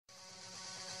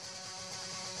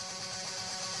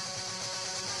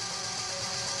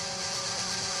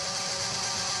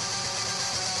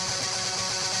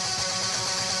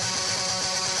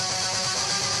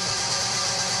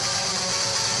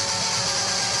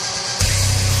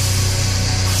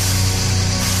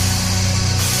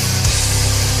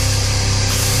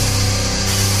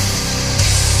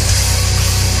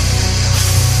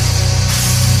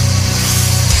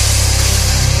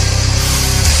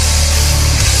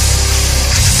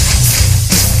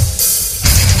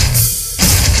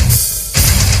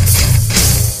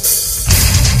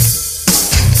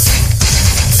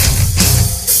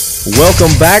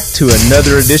Welcome back to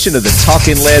another edition of the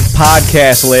Talking Lead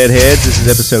Podcast, Leadheads. This is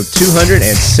episode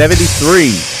 273.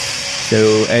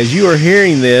 So as you are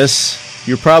hearing this,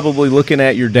 you're probably looking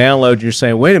at your download and you're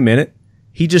saying, wait a minute,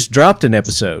 he just dropped an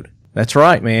episode. That's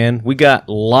right, man. We got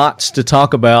lots to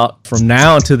talk about from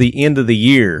now until the end of the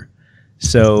year.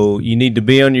 So you need to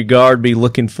be on your guard, be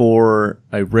looking for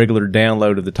a regular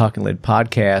download of the Talking Lead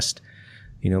Podcast,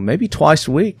 maybe twice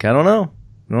a week. I don't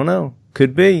know.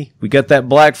 Could be. We got that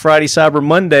Black Friday, Cyber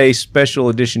Monday special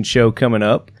edition show coming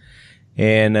up.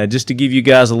 And just to give you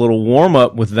guys a little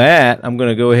warm-up with that, I'm going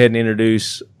to go ahead and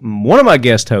introduce one of my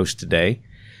guest hosts today.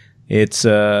 It's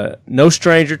no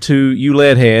stranger to you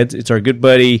leadheads. It's our good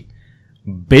buddy,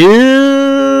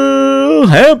 Bill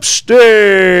Hampstead.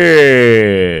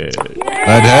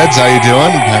 Leadheads, how you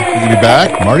doing? Happy to be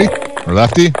back. Marty or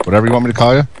Lefty, whatever you want me to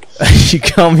call you. You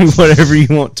call me whatever you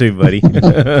want to, buddy.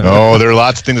 No, there are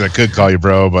lots of things I could call you,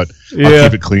 bro, but I'll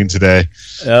keep it clean today.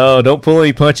 Oh, don't pull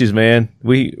any punches, man.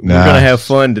 We're going to have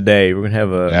fun today. We're going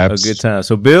to have a good time.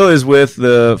 So Bill is with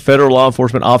the Federal Law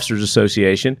Enforcement Officers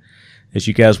Association, as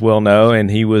you guys well know, and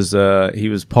he was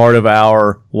part of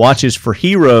our Watches for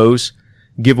Heroes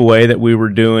giveaway that we were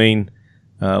doing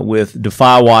with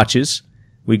Defy Watches.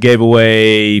 We gave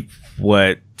away,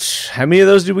 how many of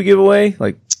those did we give away?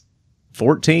 Like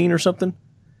 14 or something?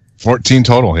 14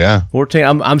 total, yeah.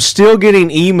 14. I'm still getting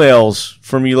emails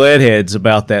from you leadheads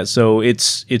about that, so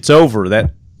it's over.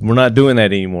 That we're not doing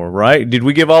that anymore, right? Did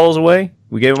we give all those away?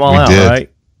 We gave them all out, right?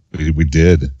 We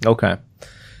did. Okay.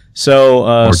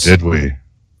 So or did we?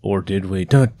 Or did we?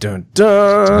 Dun dun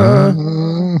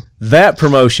dun. That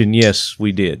promotion, yes,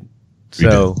 we did.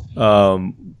 So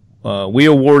we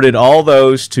awarded all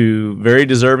those to very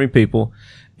deserving people.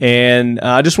 And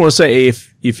I just want to say,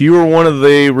 if you were one of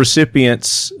the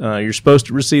recipients, you're supposed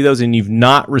to receive those, and you've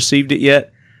not received it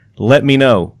yet, let me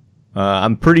know.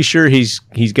 I'm pretty sure he's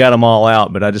got them all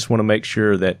out, but I just want to make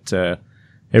sure that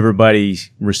everybody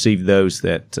received those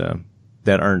that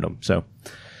earned them. So,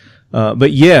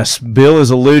 but yes, Bill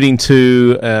is alluding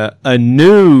to a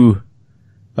new,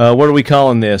 what are we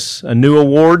calling this? A new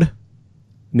award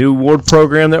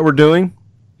program that we're doing.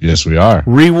 Yes, we are.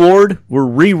 Reward? We're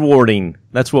rewarding.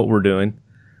 That's what we're doing.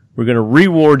 We're going to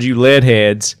reward you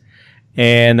leadheads.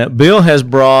 And Bill has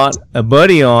brought a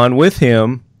buddy on with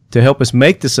him to help us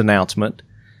make this announcement.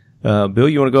 Bill,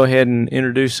 you want to go ahead and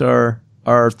introduce our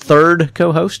third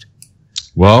co-host?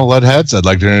 Well, leadheads, I'd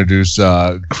like to introduce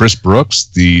Chris Brooks,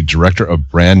 the Director of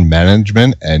Brand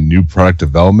Management and New Product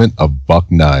Development of Buck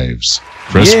Knives.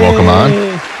 Chris, welcome on.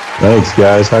 Thanks,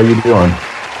 guys. How you doing?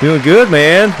 Doing good,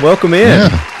 man. Welcome in. Yeah.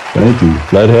 Thank you.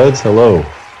 Leadheads, hello.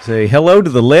 Say hello to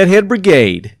the Leadhead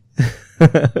Brigade.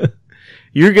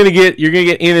 You're gonna get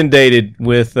inundated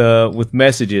with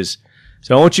messages.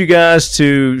 So I want you guys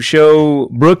to show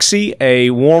Brooksy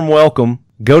a warm welcome.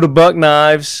 Go to Buck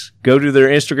Knives, go to their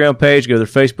Instagram page, go to their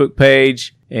Facebook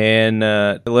page, and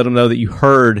let them know that you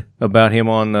heard about him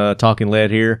on Talking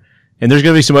Lead here. And there's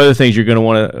going to be some other things you're going to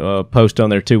want to post on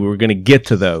there too. We're going to get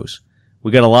to those.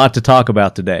 We got a lot to talk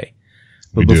about today.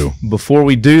 But before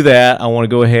we do that, I want to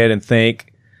go ahead and thank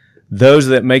those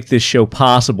that make this show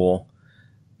possible,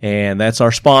 and that's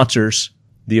our sponsors.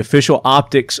 The official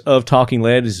optics of Talking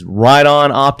Lead is Right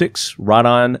On Optics,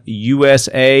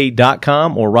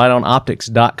 rightonusa.com or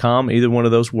rightonoptics.com. Either one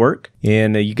of those work.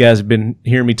 And you guys have been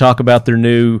hearing me talk about their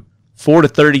new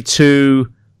 4-32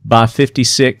 by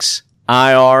 56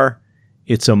 IR.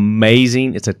 It's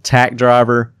amazing. It's a tack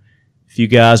driver. If you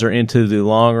guys are into the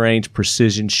long-range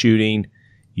precision shooting,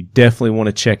 you definitely want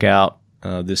to check out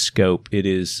this scope. It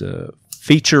is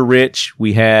feature-rich.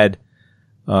 We had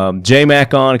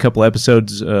J-Mac on a couple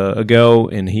episodes ago,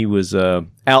 and he was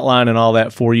outlining all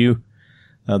that for you.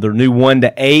 Their new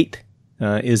 1-8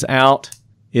 is out.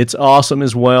 It's awesome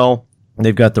as well.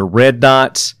 They've got the red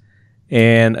dots,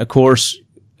 and, of course,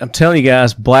 I'm telling you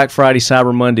guys, Black Friday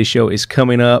Cyber Monday show is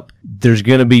coming up. There's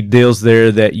going to be deals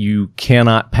there that you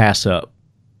cannot pass up.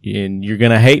 And you're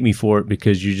going to hate me for it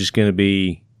because you're just going to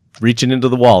be reaching into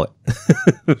the wallet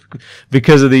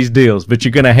because of these deals. But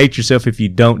you're going to hate yourself if you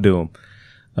don't do them.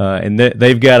 And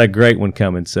they've got a great one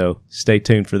coming, so stay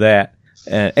tuned for that.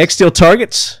 X-Steel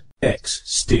Targets.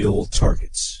 X-Steel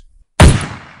Targets.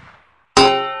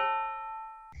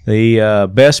 The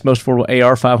best, most affordable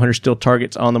AR-500 steel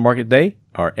targets on the market today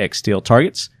are X-Steel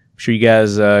Targets. I'm sure you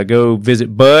guys go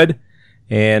visit Bud.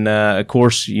 And, of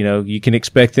course, you can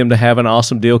expect them to have an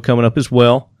awesome deal coming up as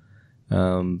well.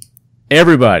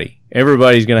 Everybody's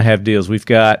going to have deals. We've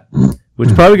got, which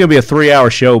is probably going to be a 3-hour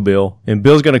show, Bill. And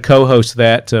Bill's going to co-host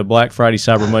that Black Friday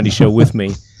Cyber Monday show with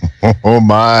me. Oh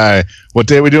my! What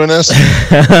day are we doing this?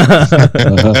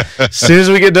 As soon as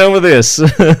we get done with this.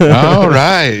 All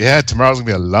right. Yeah, tomorrow's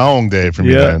gonna be a long day for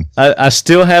me. Then I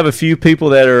still have a few people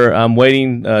that I'm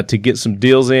waiting to get some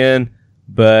deals in,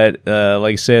 but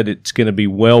like I said, it's gonna be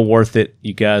well worth it.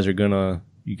 You guys are gonna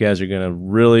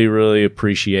really, really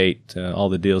appreciate all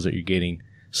the deals that you're getting.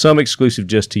 Some exclusive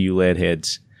just to you lead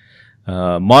heads.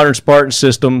 Modern Spartan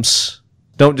Systems.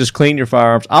 Don't just clean your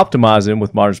firearms, optimize them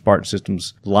with Modern Spartan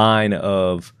Systems line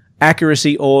of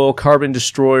accuracy oil, carbon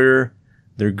destroyer,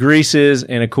 their greases,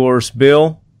 and of course,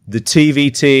 Bill, the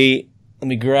TVT. Let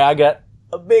me grab, I got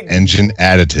a big engine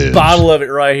additive bottle of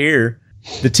it right here.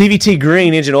 The TVT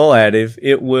green engine oil additive,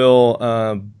 it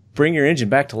will bring your engine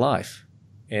back to life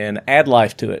and add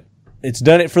life to it. It's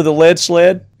done it for the lead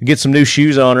sled. Get some new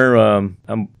shoes on her. I'm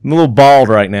a little bald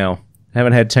right now.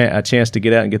 Haven't had a chance to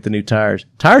get out and get the new tires.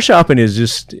 Tire shopping is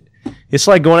just, it's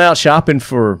like going out shopping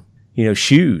for,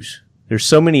 shoes. There's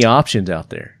so many options out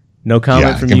there. No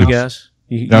comment from you guys?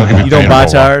 You don't buy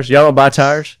tires? Y'all don't buy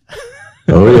tires?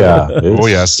 Oh, yeah. Oh,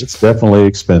 yes. It's definitely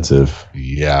expensive.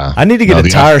 Yeah. I need to get a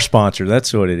tire sponsor.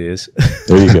 That's what it is.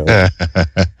 There you go.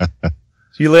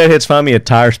 You lead heads, find me a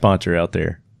tire sponsor out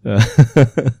there.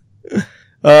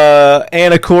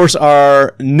 And of course,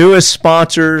 our newest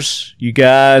sponsors, you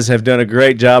guys have done a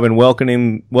great job in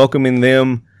welcoming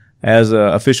them as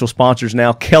official sponsors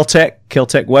now.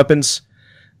 Kel-Tec Weapons,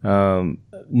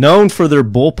 known for their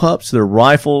bullpups, their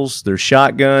rifles, their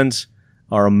shotguns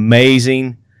are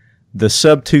amazing. The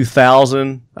Sub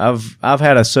 2000, I've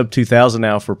had a Sub 2000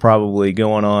 now for probably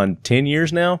going on 10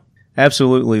 years now.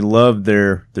 Absolutely loved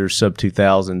their Sub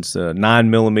 2000s,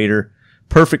 9mm,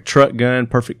 perfect truck gun,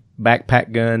 perfect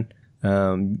backpack gun.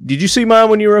 Did you see mine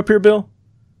when you were up here, Bill?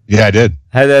 Yeah, I did.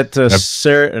 Had that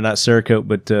not Cerakote,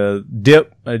 but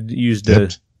dip. I used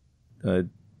dipstick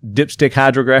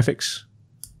hydrographics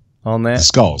on that.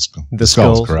 The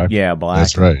skulls, correct? Yeah, black.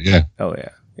 That's right. Yeah. Oh yeah.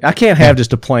 I can't have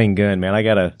just a plain gun, man. I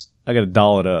gotta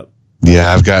doll it up.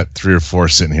 Yeah, I've got 3 or 4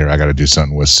 sitting here. I got to do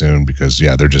something with soon because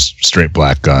they're just straight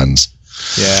black guns.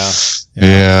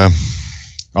 Yeah.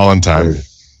 All in time.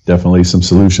 Definitely some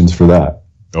solutions for that.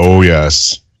 Oh,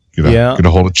 yes. Get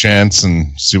a hold of Chance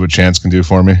and see what Chance can do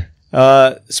for me.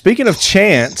 Speaking of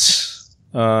Chance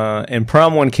and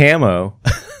Prom 1 camo.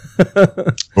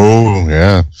 Oh,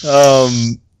 yeah.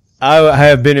 I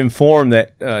have been informed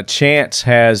that Chance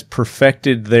has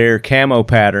perfected their camo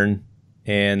pattern,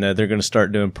 and they're going to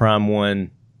start doing Prom 1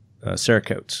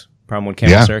 Cerakotes. Prom 1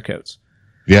 camo Cerakotes.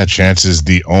 Yeah, Chance is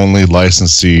the only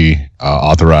licensee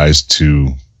authorized to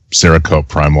Cerakote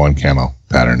Prime 1 camo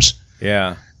patterns.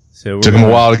 Yeah. So took him a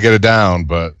while to get it down,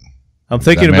 but I'm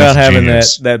thinking about having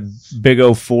that big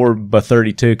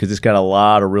 4x32 because it's got a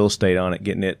lot of real estate on it,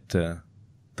 getting it, throwing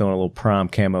a little prime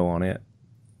camo on it.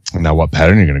 Now, what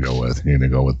pattern are you going to go with? Are you going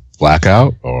to go with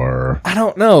blackout or I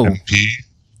don't know. MP?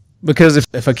 Because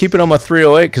if I keep it on my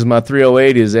 308, because my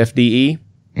 308 is FDE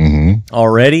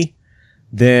already,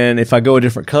 then if I go a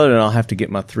different color, then I'll have to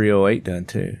get my 308 done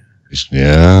too.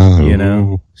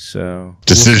 Yeah. So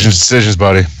decisions,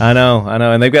 buddy. I know.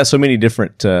 And they've got so many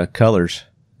different colors.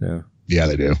 Yeah,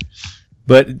 they do.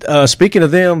 But speaking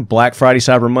of them, Black Friday,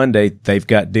 Cyber Monday, they've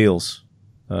got deals.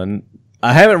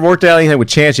 I haven't worked out anything with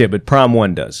Chance yet, but Prime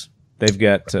 1 does. They've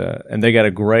got, and they got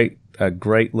a great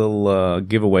little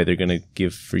giveaway they're going to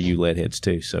give for you lead heads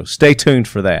too. So stay tuned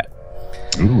for that.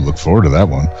 Ooh, look forward to that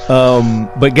one.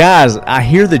 But guys, I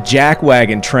hear the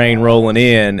jackwagon train rolling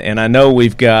in, and I know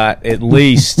we've got at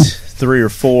least 3 or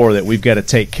 4 that we've got to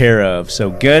take care of. So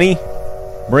Gunny,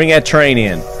 bring that train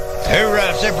in.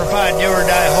 Hoorah, Semper Fi, do or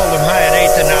die, hold 'em high at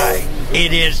 8th and I.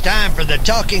 It is time for the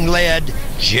Talking Lead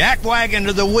Jackwagon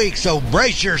of the Week, so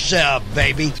brace yourself,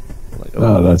 baby.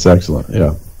 Oh, that's excellent.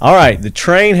 Yeah. All right, the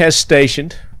train has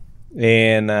stationed,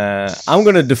 and I'm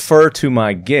going to defer to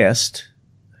my guest.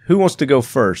 Who wants to go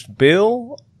first,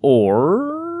 Bill,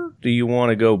 or do you want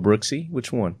to go Brooksy?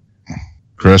 Which one?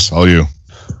 Chris, all you.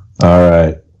 All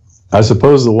right. I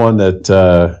suppose the one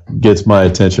that gets my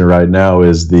attention right now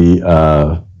is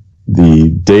the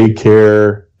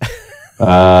daycare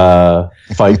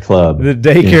fight club. The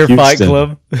daycare fight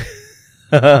club,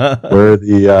 where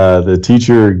the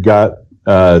teacher got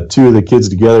 2 of the kids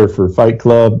together for Fight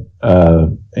Club,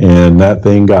 and that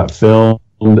thing got filmed,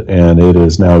 and it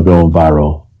is now going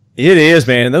viral. It is,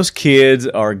 man. Those kids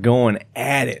are going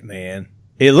at it, man.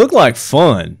 It looked like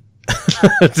fun.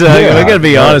 I got to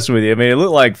be honest with you. I mean, it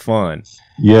looked like fun.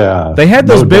 Yeah. They had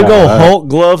those big old Hulk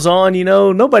gloves on,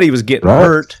 Nobody was getting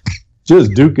hurt.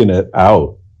 Just duking it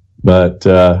out. But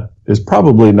it's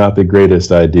probably not the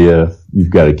greatest idea if you've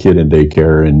got a kid in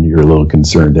daycare and you're a little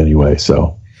concerned anyway.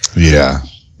 So yeah.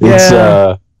 It's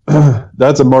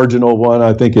that's a marginal one.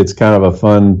 I think it's kind of a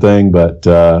fun thing, but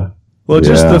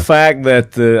just the fact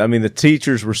that the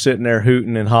teachers were sitting there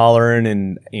hooting and hollering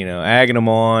and agging them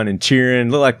on and cheering.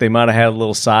 Looked like they might have had a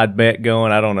little side bet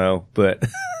going. I don't know, but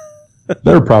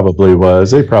there probably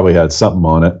was. They probably had something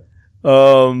on it.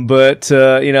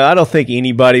 I don't think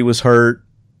anybody was hurt.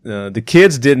 The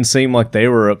kids didn't seem like they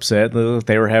were upset.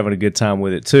 They were having a good time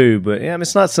with it too. But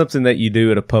it's not something that you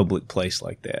do at a public place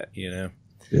like that. Yeah,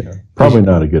 probably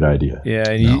not a good idea. Yeah,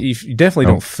 and you definitely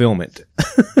don't film it.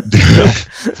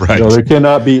 Right. No, there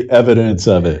cannot be evidence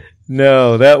of it.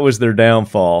 No, that was their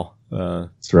downfall.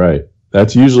 That's right.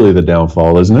 That's usually the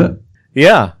downfall, isn't it?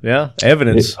 Yeah,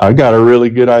 evidence. I got a really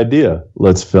good idea.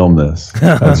 Let's film this.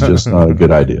 That's just not a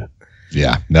good idea.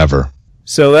 Yeah, never.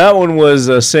 So that one was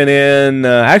sent in.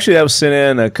 Actually, that was sent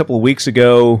in a couple of weeks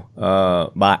ago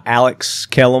by Alex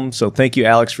Kellum. So thank you,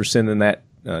 Alex, for sending that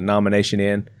nomination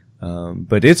in.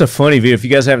 But it's a funny video. If you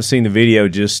guys haven't seen the video,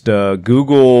 just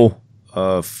Google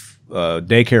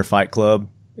Daycare Fight Club,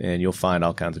 and you'll find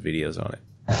all kinds of videos on it.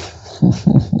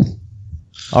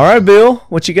 All right, Bill,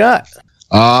 what you got?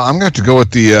 I'm going to have to go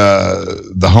with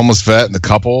the homeless vet and the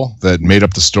couple that made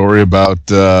up the story about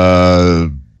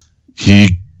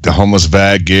the homeless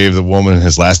vet gave the woman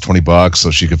his last $20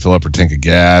 so she could fill up her tank of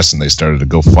gas, and they started a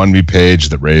GoFundMe page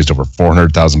that raised over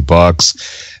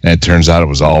 $400,000. And it turns out it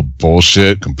was all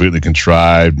bullshit, completely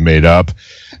contrived, made up,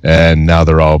 and now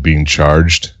they're all being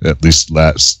charged. At least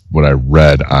that's what I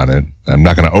read on it. I'm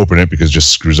not going to open it because it just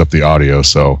screws up the audio.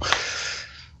 So,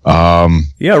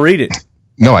 read it.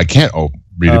 No, I can't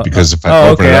read it because if I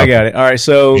open it up, I got it. All right,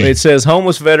 so it says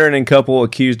homeless veteran and couple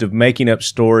accused of making up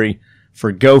story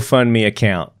for GoFundMe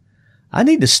account. I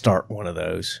need to start one of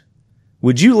those.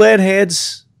 Would you lead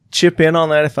heads chip in on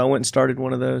that if I went and started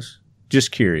one of those?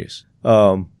 Just curious.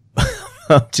 I'm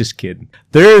just kidding.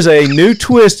 There's a new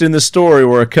twist in the story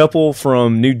where a couple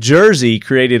from New Jersey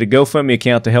created a GoFundMe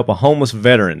account to help a homeless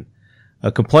veteran.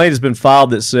 A complaint has been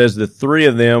filed that says the three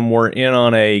of them were in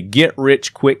on a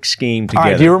get-rich-quick scheme together.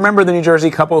 All right, do you remember the New Jersey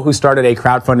couple who started a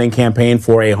crowdfunding campaign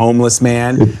for a homeless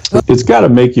man? It's got to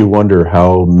make you wonder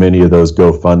how many of those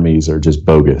GoFundMes are just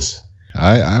bogus.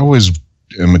 I always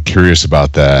am curious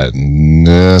about that, and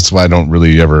that's why I don't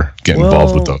really ever get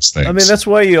involved with those things. I mean, that's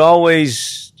why you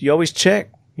always check.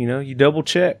 You double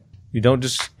check. You don't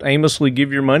just aimlessly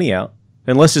give your money out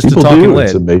unless it's People to talking do. lead.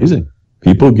 It's amazing.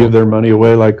 People give their money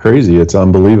away like crazy. It's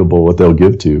unbelievable what they'll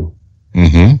give to.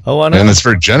 Mm-hmm. Oh, I know. And it's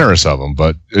very generous of them.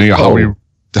 But how are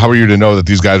you to know that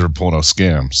these guys were pulling a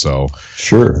scam? So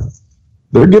sure,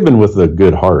 they're giving with a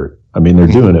good heart. I mean, they're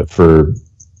doing it for,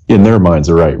 in their minds,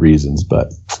 the right reasons.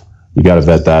 But you got to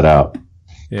vet that out.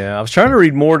 Yeah, I was trying to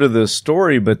read more to the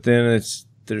story, but then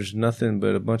there's nothing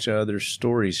but a bunch of other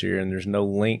stories here, and there's no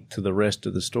link to the rest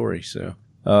of the story. So,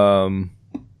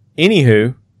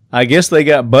 anywho, I guess they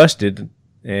got busted,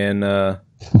 and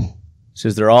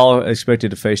says they're all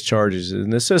expected to face charges.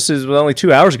 And this is only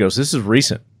 2 hours ago, so this is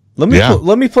recent. Let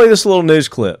me play this little news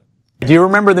clip. Do you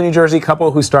remember the New Jersey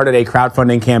couple who started a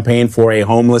crowdfunding campaign for a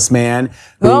homeless man?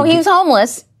 Well, he was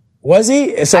homeless. Was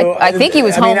he? So I think he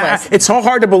was homeless. It's so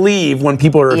hard to believe when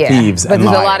people are thieves. But and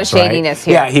there's liars, a lot of shadiness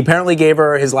here. Yeah, he apparently gave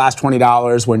her his last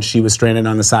 $20 when she was stranded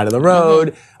on the side of the road.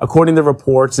 Mm-hmm. According to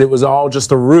reports, it was all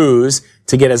just a ruse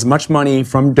to get as much money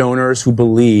from donors who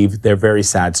believe their very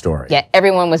sad story. Yeah,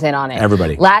 everyone was in on it.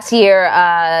 Everybody. Last year,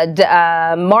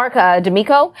 Mark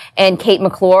D'Amico and Kate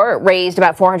McClure raised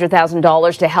about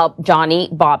 $400,000 to help Johnny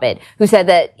Bobbitt, who said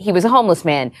that he was a homeless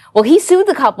man. Well, he sued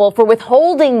the couple for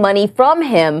withholding money from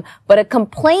him, but a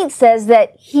complaint says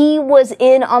that he was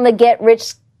in on the get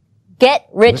rich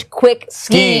quick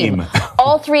scheme.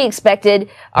 All three are expected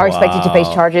to face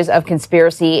charges of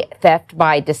conspiracy, theft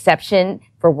by deception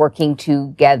for working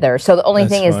together. So the only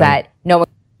thing is that no one.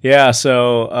 Yeah.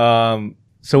 So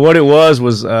what it was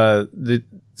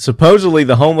supposedly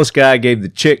the homeless guy gave the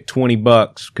chick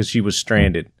 $20 because she was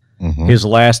stranded. Mm-hmm. His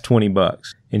last $20,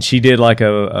 and she did like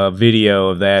a video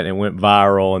of that and went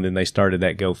viral, and then they started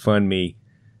that GoFundMe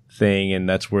thing, and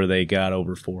that's where they got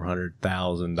over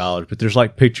 $400,000. But there's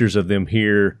like pictures of them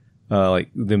here, like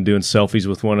them doing selfies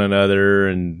with one another,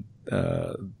 and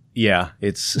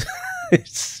it's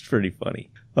it's pretty funny.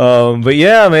 But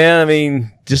yeah, man, I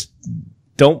mean, just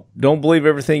don't believe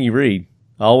everything you read.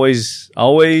 Always do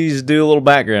a little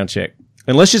background check,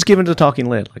 and let's just give it to Talking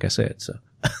Lead, like I said. So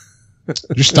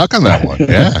you're stuck on that one.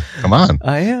 Yeah, come on.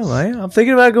 I am. I'm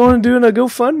thinking about going and doing a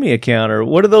GoFundMe account, or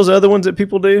what are those other ones that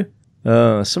people do?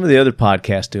 Some of the other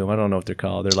podcasts do them. I don't know what they're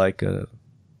called. They're like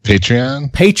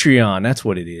Patreon. That's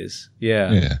what it is.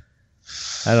 Yeah.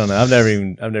 I don't know. I've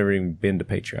never even been to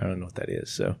Patreon. I don't know what that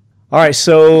is. So, All right,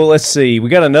 so let's see. We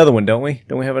got another one, don't we?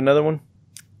 Don't we have another one?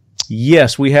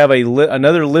 Yes, we have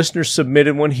another listener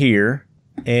submitted one here,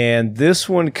 and this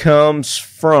one comes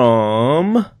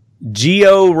from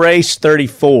Geo Race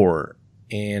 34,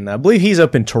 and I believe he's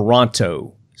up in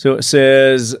Toronto. So it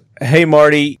says, "Hey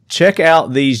Marty, check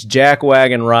out these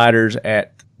jackwagon riders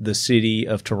at the city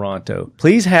of Toronto.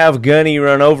 Please have Gunny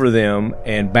run over them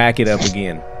and back it up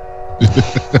again."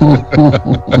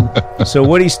 So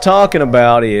what he's talking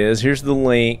about is, here's the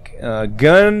link,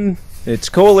 it's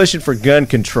Coalition for Gun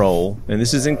Control, and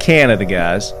this is in Canada,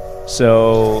 guys.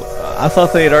 So I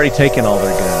thought they had already taken all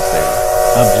their guns there.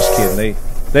 I'm just kidding.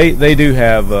 They do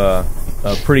have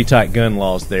pretty tight gun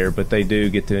laws there, but they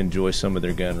do get to enjoy some of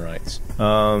their gun rights.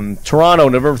 Toronto,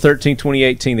 November 13,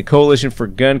 2018, the Coalition for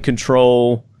Gun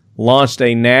Control launched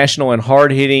a national and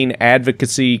hard-hitting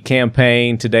advocacy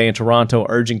campaign today in Toronto,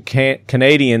 urging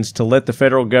Canadians to let the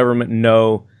federal government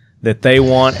know that they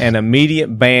want an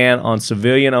immediate ban on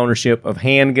civilian ownership of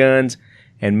handguns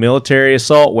and military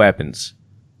assault weapons.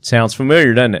 Sounds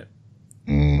familiar, doesn't it?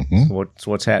 Mm-hmm.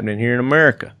 What's happening here in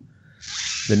America.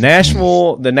 The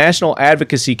national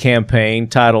advocacy campaign,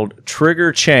 titled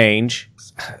Trigger Change,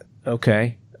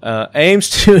 aims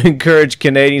to encourage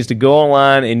Canadians to go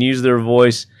online and use their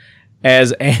voice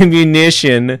as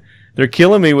ammunition. They're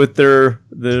killing me with their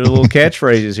little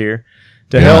catchphrases here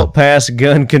to help pass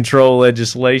gun control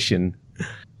legislation.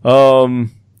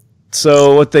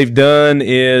 So what they've done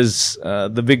is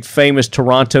the big famous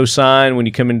Toronto sign. When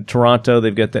you come into Toronto,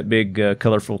 they've got that big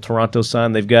colorful Toronto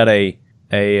sign. They've got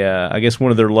I guess one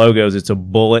of their logos. It's a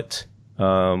bullet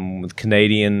with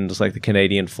Canadian, just like the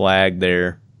Canadian flag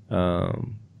there.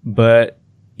 But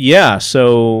yeah,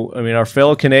 so I mean, our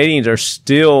fellow Canadians are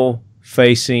still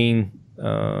facing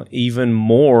even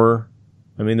more.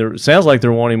 I mean, it sounds like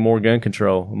they're wanting more gun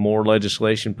control, more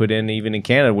legislation put in, even in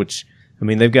Canada, which, I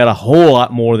mean, they've got a whole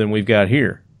lot more than we've got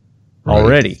here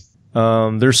already.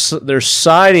 They're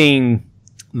citing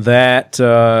that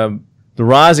the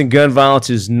rise in gun violence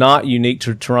is not unique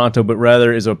to Toronto, but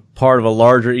rather is a part of a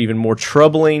larger, even more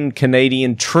troubling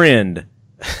Canadian trend.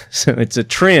 So it's a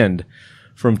trend.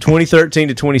 From 2013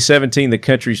 to 2017, the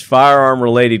country's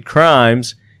firearm-related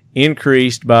crimes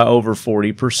increased by over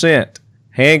 40%.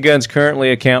 Handguns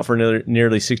currently account for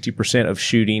nearly 60% of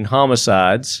shooting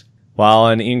homicides, while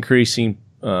an increasing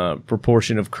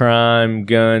proportion of crime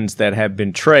guns that have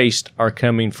been traced are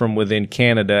coming from within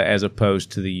Canada as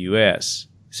opposed to the U.S.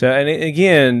 So, and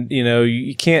again, you know,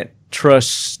 you can't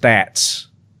trust stats.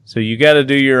 So you got to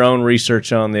do your own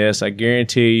research on this. I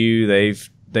guarantee you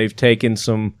they've taken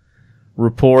some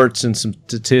reports and some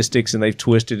statistics and they've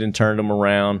twisted and turned them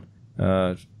around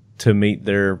to meet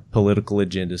their political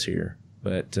agendas here.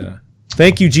 But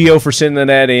thank you, Gio, for sending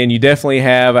that in. You definitely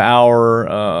have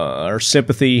our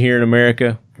sympathy here in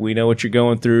America. We know what you're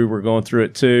going through. We're going through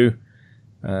it too.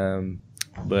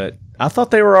 But I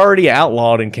thought they were already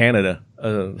outlawed in Canada,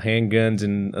 handguns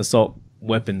and assault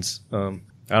weapons. I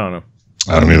don't know.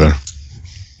 I don't either.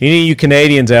 Any of you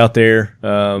Canadians out there,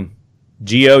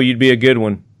 Gio, you'd be a good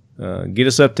one. Get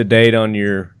us up to date on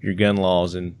your gun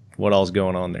laws and what all's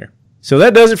going on there. So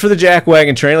that does it for the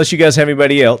jackwagon train, unless you guys have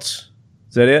anybody else.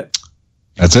 Is that it?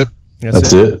 That's it.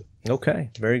 That's it.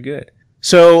 Okay, very good.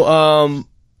 So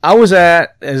I was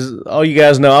at, as all you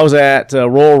guys know, I was at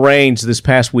Royal Range this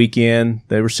past weekend.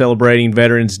 They were celebrating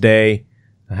Veterans Day.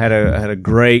 I had a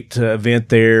great event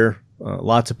there.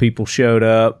 Lots of people showed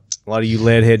up. A lot of you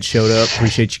leadheads showed up.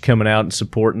 Appreciate you coming out and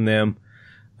supporting them.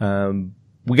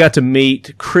 We got to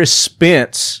meet Chris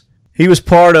Spence. He was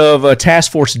part of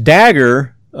Task Force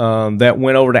Dagger that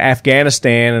went over to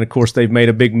Afghanistan, and of course they've made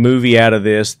a big movie out of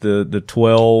this. The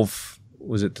 12,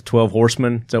 was it the 12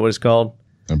 Horsemen? Is that what it's called?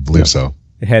 I believe so.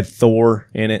 It had Thor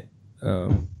in it.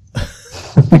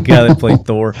 The guy that played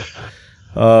Thor.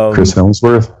 Chris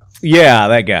Helmsworth? Yeah,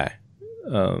 that guy.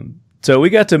 So we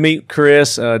got to meet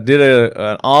Chris, did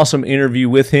an awesome interview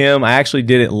with him. I actually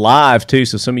did it live too,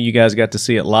 so some of you guys got to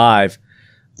see it live.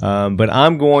 But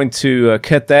I'm going to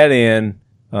cut that in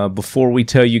before we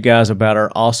tell you guys about our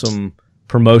awesome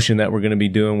promotion that we're going to be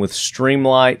doing with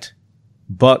Streamlight,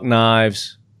 Buck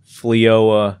Knives,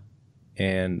 FLEOA,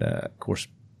 and of course,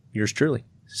 yours truly.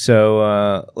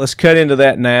 So let's cut into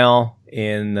that now,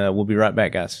 and we'll be right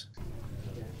back, guys.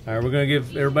 All right, we're going to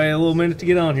give everybody a little minute to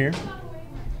get on here.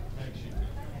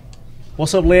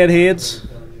 What's up, lead heads?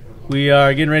 We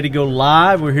are getting ready to go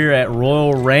live. We're here at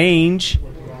Royal Range,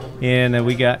 and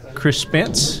we got Chris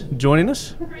Spence joining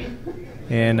us.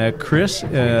 And Chris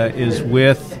is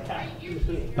with,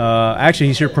 actually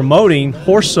he's here promoting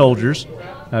Horse Soldiers.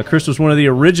 Chris was one of the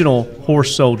original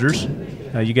Horse Soldiers.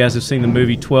 You guys have seen the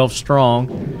movie 12 Strong.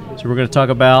 So we're going to talk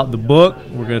about the book.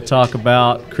 We're going to talk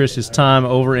about Chris's time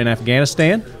over in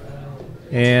Afghanistan.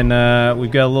 And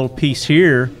we've got a little piece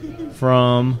here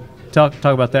from, talk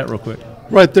about that real quick.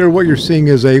 Right there, what you're seeing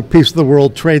is a piece of the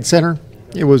World Trade Center.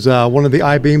 It was one of the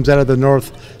I-beams out of the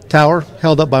North Tower,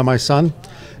 held up by my son,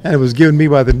 and it was given me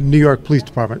by the New York Police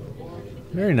Department.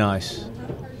 Very nice.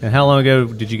 And how long ago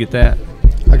did you get that?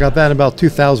 I got that in about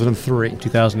 2003.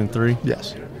 2003?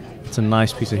 Yes. It's a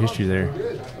nice piece of history there.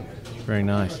 Very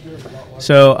nice.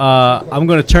 So I'm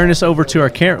going to turn this over to our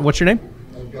camera. What's your name?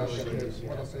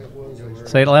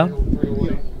 Say it loud.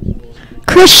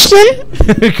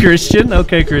 Christian. Christian.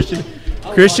 Okay, Christian.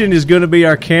 Christian is going to be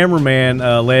our cameraman,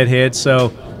 lead head. So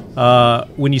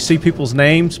when you see people's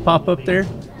names pop up there,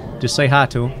 just say hi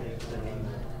to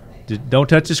them. Don't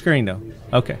touch the screen, though.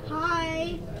 Okay.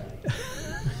 Hi.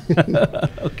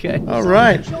 Okay. All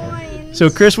right. So,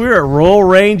 Chris, we're at Royal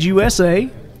Range, USA,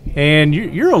 and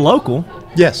you're a local.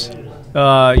 Yes.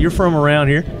 You're from around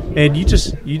here, and you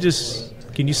just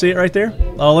can you see it right there?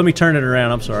 Oh, let me turn it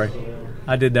around. I'm sorry.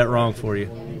 I did that wrong for you.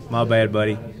 My bad,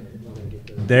 buddy.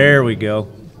 There we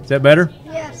go. Is that better?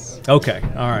 Yes. Okay.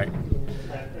 All right.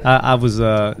 I was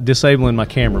disabling my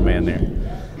cameraman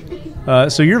there.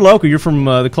 So you're local. You're from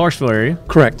the Clarksville area.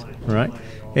 Correct. All right.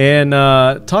 And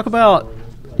talk about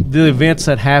the events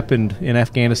that happened in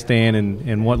Afghanistan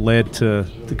and what led to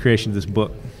the creation of this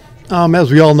book.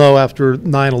 As we all know, after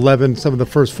 9/11, some of the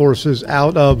first forces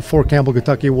out of Fort Campbell,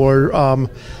 Kentucky were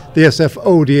the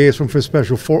SFODAs from 5th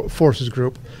Special Forces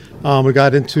Group. We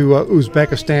got into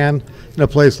Uzbekistan in a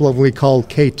place lovely called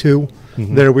K2.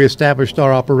 Mm-hmm. There we established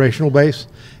our operational base,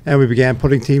 and we began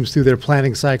putting teams through their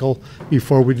planning cycle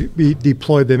before we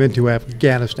deployed them into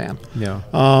Afghanistan.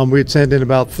 Yeah. We'd send in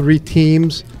about 3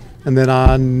 teams, and then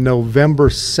on November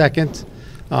 2nd,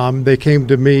 they came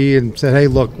to me and said, hey,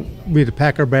 look, we need to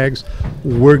pack our bags.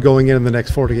 We're going in the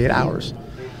next 48 hours.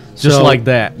 Just like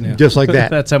that. Yeah. Just like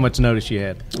that. That's how much notice you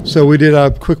had. So we did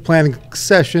a quick planning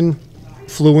session,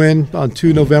 flew in on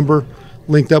 2 November,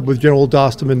 linked up with General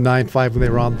Dostum in 9/5 when they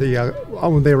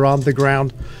were on the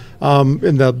ground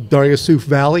in the Darya Suf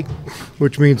Valley,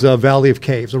 which means Valley of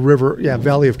Caves, a river. Yeah,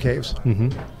 Valley of Caves. Mm-hmm.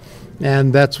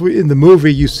 And that's in the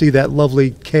movie. You see that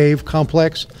lovely cave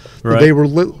complex right.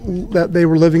 that they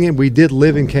were living in. We did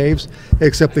live in caves,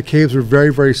 except the caves were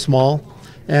very, very small.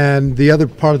 And the other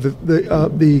part of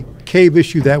the cave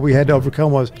issue that we had to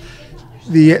overcome was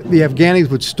the Afghanis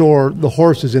would store the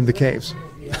horses in the caves.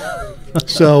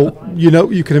 So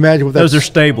you can imagine what those are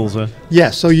stables, huh?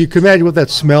 Yes. So you can imagine what that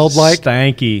smelled like.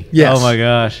 Stanky. Yes. Oh my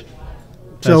gosh.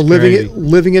 So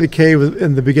living in a cave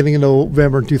in the beginning of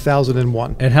November in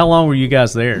 2001. And how long were you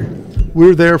guys there? We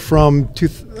were there from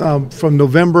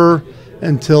November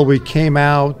until we came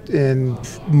out in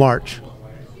March.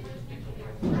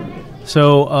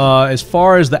 So as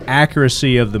far as the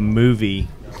accuracy of the movie,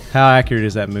 how accurate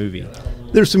is that movie?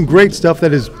 There's some great stuff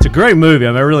that is... It's a great movie.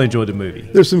 I really enjoyed the movie.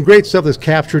 There's some great stuff that's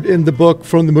captured in the book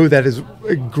from the movie that is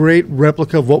a great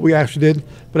replica of what we actually did.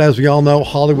 But as we all know,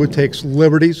 Hollywood takes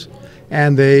liberties,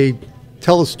 and they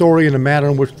tell a story in a manner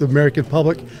in which the American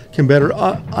public can better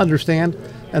understand.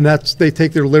 And they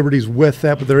take their liberties with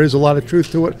that, but there is a lot of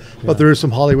truth to it. But there is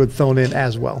some Hollywood thrown in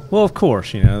as well. Well, of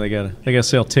course, they gotta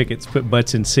sell tickets, put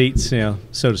butts in seats,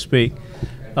 so to speak.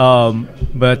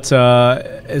 But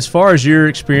as far as your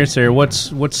experience there,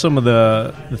 what's some of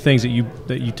the things that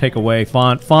you take away?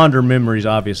 Fonder memories,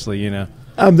 obviously.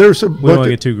 There's we don't want to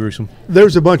get too gruesome.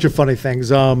 There's a bunch of funny things.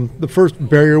 The first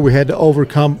barrier we had to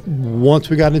overcome once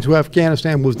we got into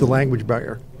Afghanistan was the language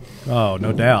barrier. Oh,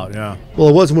 no doubt, yeah. Well,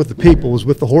 it wasn't with the people; it was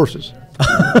with the horses.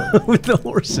 With the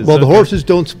horses. Well, the horses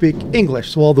don't speak English,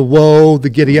 so all the whoa,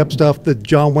 the giddy up stuff, the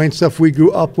John Wayne stuff we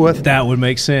grew up with. That would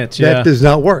make sense. Yeah, that does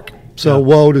not work. So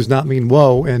whoa does not mean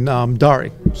whoa in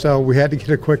Dari. So we had to get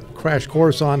a quick crash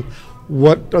course on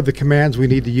what are the commands we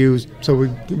need to use, so we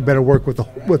better work with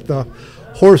the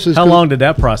horses. How long did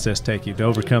that process take you to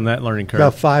overcome that learning curve?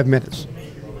 About 5 minutes.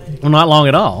 Well, not long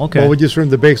at all. Okay. Well, we just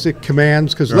learned the basic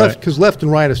commands because left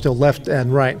and right are still left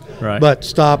and right. Right. But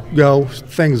stop, go,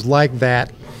 things like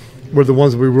that were the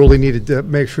ones that we really needed to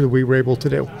make sure that we were able to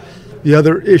do. The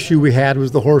other issue we had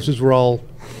was the horses were all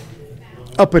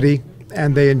uppity,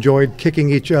 and they enjoyed kicking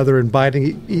each other and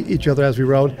biting each other as we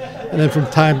rode. And then from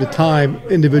time to time,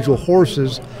 individual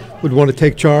horses would want to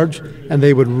take charge, and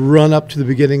they would run up to the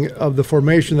beginning of the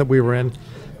formation that we were in.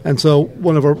 And so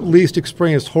one of our least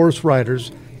experienced horse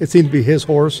riders, it seemed to be his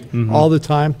horse all the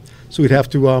time, so we'd have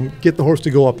to get the horse to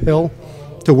go uphill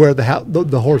to wear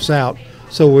the horse out,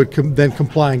 so it would then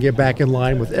comply and get back in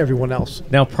line with everyone else.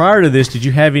 Now, prior to this, did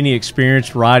you have any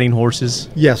experience riding horses?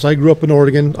 Yes, I grew up in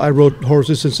Oregon. I rode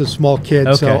horses since a small kid,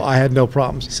 Okay. so I had no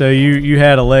problems. So you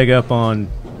had a leg up on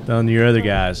your other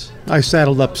guys, I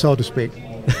saddled up, so to speak.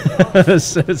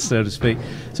 so to speak.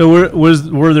 So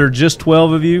were there just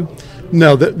 12 of you?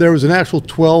 No, there was an actual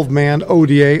 12-man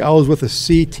ODA. I was with a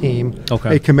C team,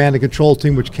 Okay. a command and control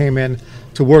team, which came in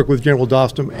to work with General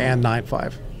Dostum and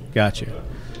 9-5. Gotcha.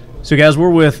 So, guys, we're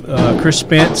with Chris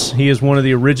Spence. He is one of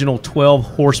the original 12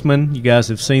 horsemen. You guys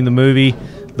have seen the movie.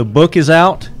 The book is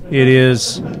out. It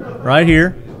is right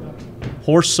here,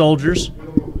 Horse Soldiers.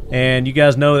 And you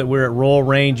guys know that we're at Royal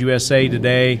Range USA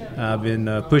today. I've been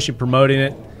promoting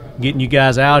it, getting you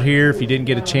guys out here. If you didn't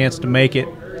get a chance to make it,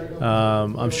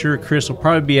 I'm sure Chris will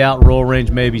probably be out Royal Range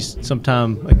maybe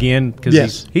sometime again because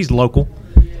Yes. he's local.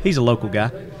 He's a local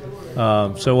guy.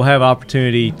 So we'll have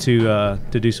opportunity to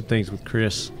do some things with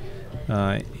Chris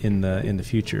in the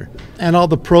future. And all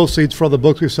the proceeds for the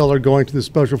books we sell are going to the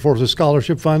Special Forces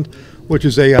Scholarship Fund, which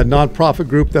is a nonprofit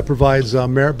group that provides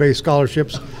merit-based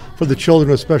scholarships for the children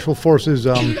of Special Forces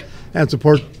and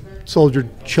support soldier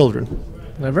children.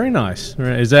 Very nice.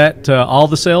 Is that all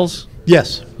the sales?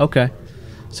 Yes. Okay.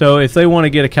 So if they want to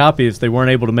get a copy, if they weren't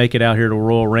able to make it out here to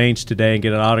Royal Range today and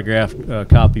get an autographed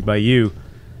copy by you,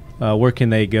 where can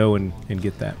they go and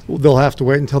get that? They'll have to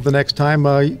wait until the next time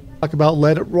talk about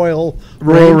lead at Royal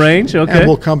Range, okay. And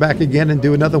we'll come back again and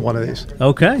do another one of these.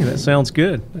 Okay, that sounds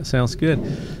good.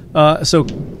 So,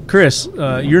 Chris,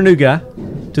 you're a new guy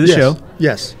to the show.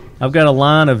 Yes. I've got a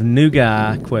line of new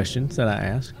guy questions that I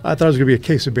ask. I thought it was going to be a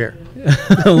case of beer.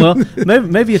 Well,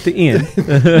 maybe at the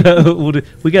end.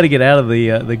 We got to get out of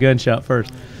the gun shop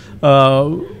first.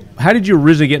 How did you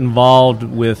originally get involved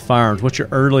with firearms? What's your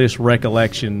earliest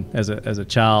recollection as a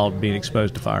child being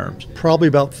exposed to firearms? Probably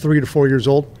about 3 to 4 years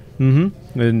old.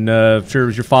 Mm-hmm. And sure,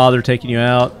 was your father taking you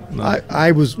out?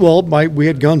 We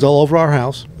had guns all over our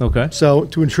house. Okay. So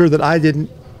to ensure that I didn't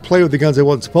play with the guns I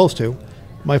wasn't supposed to,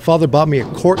 my father bought me a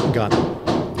cork gun.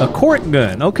 A cork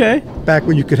gun, okay. Back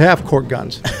when you could have cork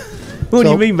guns. What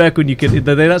do you mean back when you could?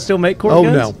 Do they not still make cork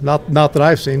guns? Oh, no. Not that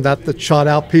I've seen. Not the shot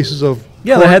out pieces of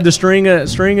Yeah, cork. they had the string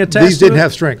attached. These didn't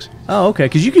have strings. Oh, okay.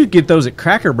 Because you could get those at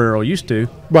Cracker Barrel, used to.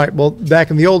 Right. Well, back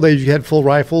in the old days, you had full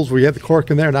rifles where you had the cork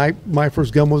in there, and my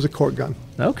first gun was a cork gun.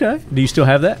 Okay. Do you still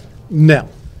have that? No.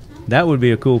 That would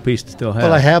be a cool piece to still have.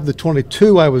 But I have the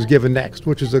 22 I was given next,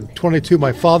 which is a 22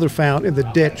 my father found in the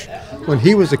ditch when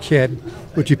he was a kid,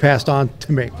 which he passed on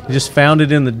to me. You just found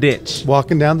it in the ditch.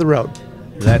 Walking down the road.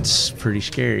 That's pretty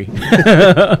scary.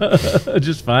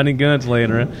 Just finding guns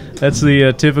laying around. That's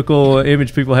the typical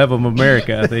image people have of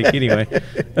America, I think, anyway.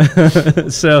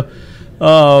 So,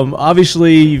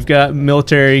 obviously, you've got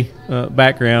military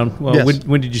background. Well, Yes.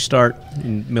 when did you start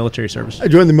in military service? I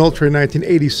joined the military in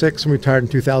 1986 and retired in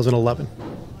 2011.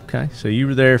 Okay, so you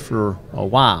were there for a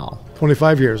while.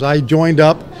 25 years. I joined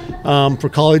up for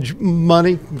college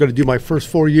money. I'm going to do my first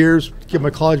 4 years, get my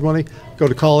college money, go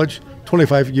to college.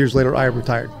 25 years later, I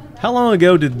retired. How long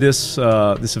ago did this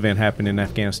event happen in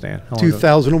Afghanistan? How long ago?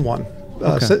 2001.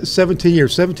 Okay. 17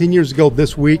 years. 17 years ago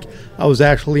this week, I was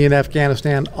actually in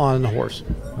Afghanistan on a horse.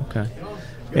 Okay.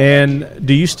 And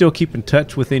do you still keep in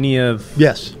touch with any of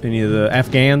the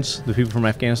Afghans, the people from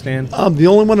Afghanistan? The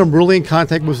only one I'm really in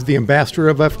contact with is the ambassador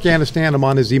of Afghanistan. I'm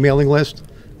on his emailing list,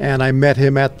 and I met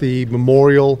him at the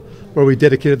memorial where we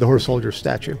dedicated the Horse Soldier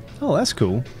statue. Oh, that's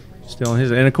cool. Still in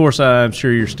his, and of course, I'm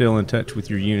sure you're still in touch with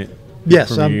your unit.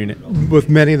 Yes, from your unit. With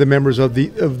many of the members of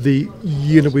the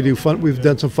unit. We've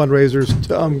done some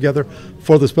fundraisers together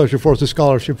for the Special Forces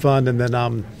Scholarship Fund, and then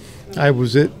I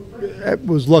was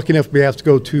lucky enough to be asked to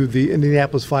go to the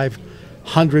Indianapolis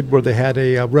 500 where they had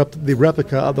the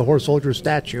replica of the Horse Soldier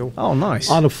statue. Oh,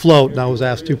 nice. On a float, and I was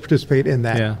asked to participate in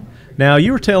that. Yeah. Now,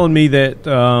 you were telling me that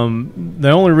the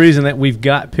only reason that we've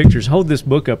got pictures, hold this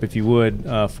book up if you would,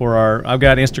 I've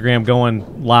got Instagram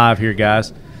going live here,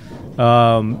 guys.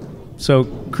 So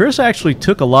Chris actually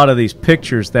took a lot of these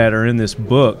pictures that are in this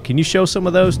book. Can you show some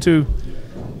of those too?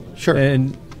 Sure.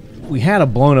 And we had a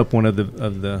blown up one of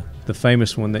the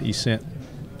famous one that you sent.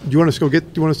 Do you want us to go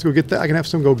get that? I can have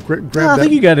some go grab that. I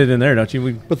think you got it in there, don't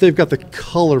you? But they've got the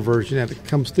color version, and it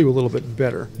comes through a little bit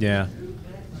better. Yeah.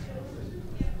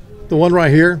 The one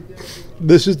right here,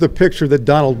 this is the picture that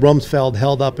Donald Rumsfeld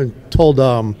held up and told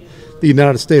the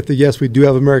United States that, yes, we do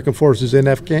have American forces in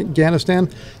Afghanistan,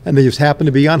 and they just happen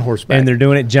to be on horseback. And they're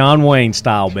doing it John Wayne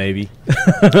style, baby.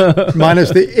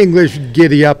 Minus the English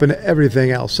giddy up and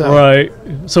everything else. So. Right.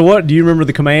 So what, do you remember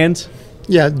the commands?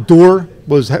 Yeah, door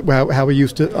was how we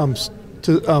used to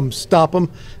stop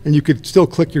them, and you could still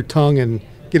click your tongue and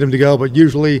get them to go. But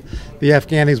usually the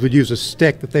Afghanis would use a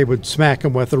stick that they would smack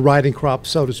them with, a riding crop,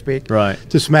 so to speak,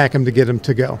 to smack them to get them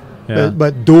to go. Yeah.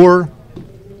 But door,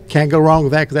 can't go wrong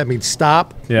with that because that means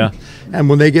stop. Yeah. And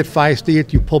when they get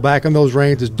feisty, you pull back on those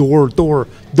reins, it's door.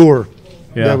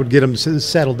 Yeah. That would get them to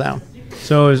settle down.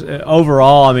 So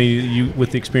overall, I mean, you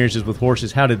with the experiences with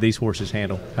horses, how did these horses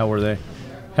handle? How were they?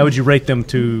 How would you rate them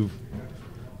to?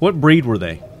 What breed were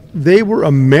they? They were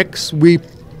a mix. We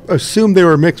assumed they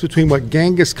were a mix between what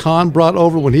Genghis Khan brought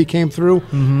over when he came through,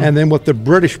 and then what the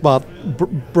British brought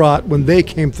when they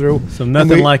came through. So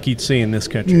nothing like you'd see in this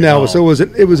country. No, so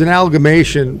it was an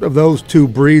amalgamation of those two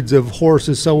breeds of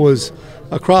horses. So it was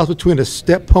a cross between a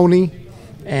step pony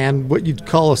and what you'd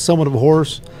call a somewhat of a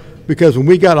horse, because when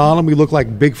we got on them, we looked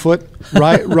like Bigfoot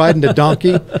riding a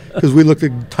donkey because we looked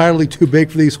entirely too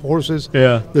big for these horses.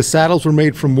 Yeah. The saddles were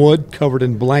made from wood, covered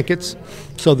in blankets,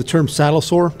 so the term saddle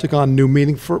sore took on new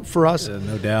meaning for us.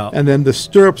 No doubt. And then the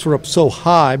stirrups were up so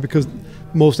high because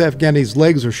most Afghanis'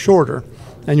 legs are shorter,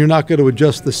 and you're not going to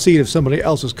adjust the seat of somebody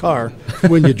else's car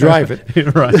when you drive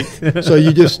it. Right. So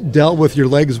you just dealt with your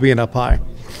legs being up high.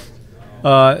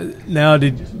 Now,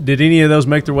 did any of those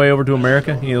make their way over to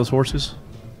America? Any of those horses?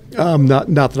 Not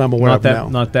that I'm aware of now.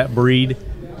 Not that breed.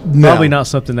 No. Probably not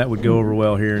something that would go over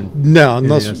well here.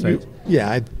 Unless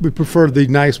we prefer the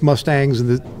nice Mustangs and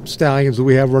the stallions that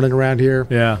we have running around here.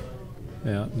 Yeah,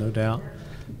 no doubt.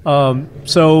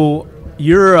 So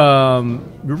you're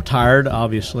retired,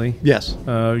 obviously. Yes.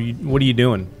 What are you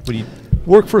doing?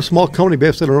 Work for a small company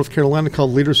based out of North Carolina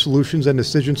called Leader Solutions and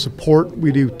Decision Support.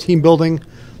 We do team building,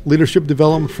 leadership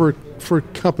development for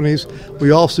companies.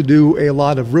 We also do a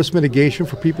lot of risk mitigation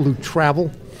for people who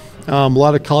travel. A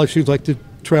lot of college students like to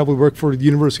travel. We work for the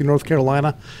University of North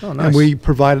Carolina, and we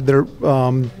provided their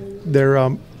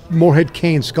Morehead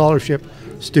Kane scholarship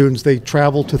students. They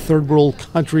travel to third world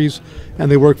countries,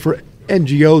 and they work for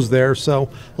NGOs there. So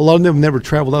a lot of them never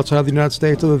traveled outside of the United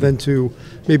States other than to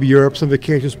maybe Europe, some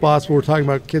vacation spots. But we're talking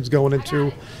about kids going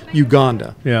into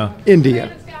Uganda,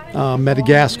 India,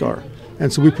 Madagascar.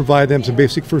 And so we provide them some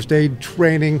basic first aid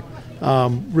training,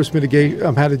 risk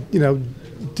mitigation, how to,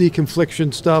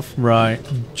 deconfliction stuff. Right.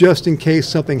 Just in case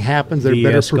something happens, they're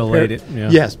better prepared. It. Yeah.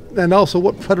 Yes. And also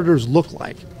what predators look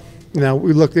like. Now,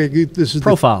 we look at this is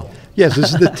profile. Yes,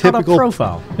 this is the typical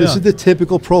profile. This is the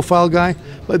typical profile guy.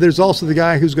 But there's also the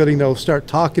guy who's going to start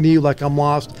talking to you like I'm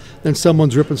lost, then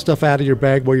someone's ripping stuff out of your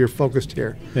bag while you're focused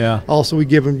here. Yeah. Also, we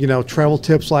give them travel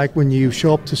tips like when you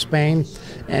show up to Spain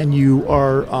and you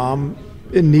are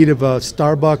in need of a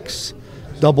Starbucks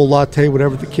double latte,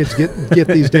 whatever the kids get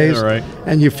these days, right.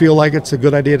 And you feel like it's a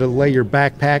good idea to lay your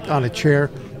backpack on a chair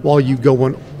while you go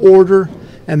and order,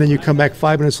 and then you come back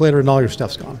 5 minutes later and all your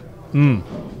stuff's gone.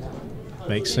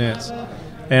 Makes sense.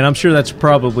 And I'm sure that's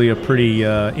probably a pretty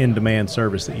in-demand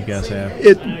service that you guys have.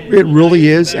 It really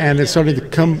is, and it's starting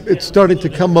to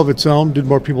come of its own. Did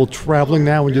more people traveling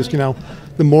now, and just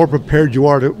the more prepared you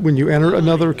are when you enter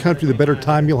another country, the better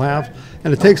time you'll have,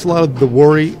 and it takes a lot of the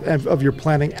worry of your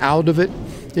planning out of it.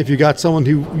 If you got someone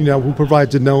who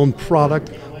provides a known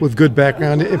product with good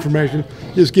background information,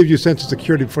 just gives you a sense of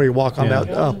security before you walk on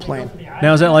that plane.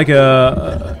 Now, is that like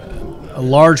a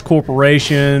large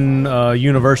corporation,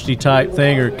 university type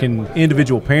thing, or can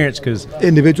individual parents can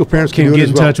get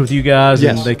in touch with you guys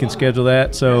and they can schedule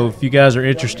that? So if you guys are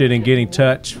interested in getting in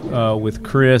touch with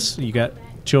Chris, you got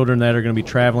children that are going to be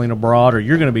traveling abroad, or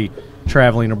you're going to be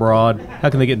traveling abroad, how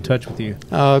can they get in touch with you?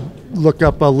 Look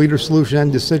up Leader Solution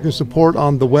and Decision Support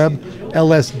on the web,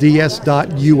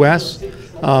 lsds.us.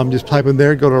 Just type in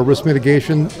there, go to our risk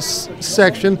mitigation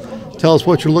section, tell us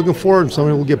what you're looking for, and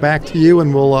somebody will get back to you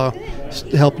and we'll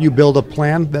help you build a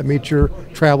plan that meets your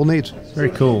travel needs. Very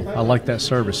cool. I like that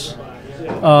service.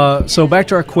 So back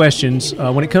to our questions.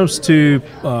 When it comes to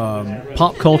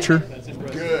pop culture,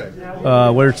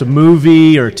 whether it's a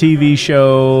movie or a TV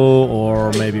show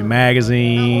or maybe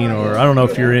magazine, or I don't know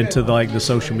if you're into the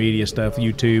social media stuff,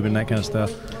 YouTube and that kind of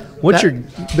stuff.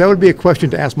 That would be a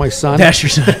question to ask my son. That's your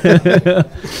son.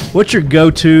 What's your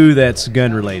go-to that's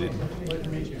gun related?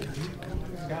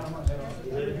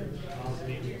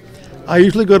 I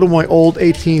usually go to my old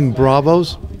 18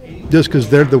 Bravos, just because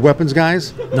they're the weapons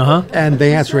guys, and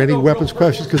they answer any weapons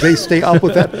questions because they stay up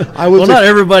with that. Not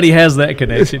everybody has that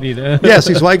connection, Yes,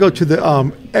 so I go to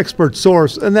the expert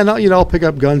source, and then I'll pick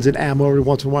up guns and ammo every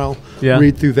once in a while. Yeah.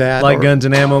 Read through that, like Guns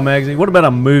and Ammo magazine. What about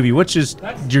a movie? What's just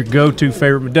your go-to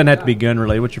favorite? It doesn't have to be gun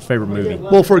related. What's your favorite movie?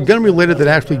 Well, for a gun related that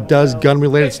actually does gun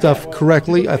related stuff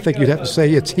correctly, I think you'd have to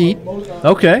say it's Heat.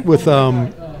 Okay. With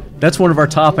That's one of our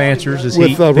top answers. Is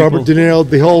with Robert De Niro,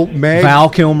 the whole Val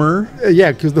Kilmer.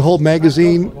 Yeah, because the whole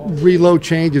magazine reload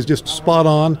change is just spot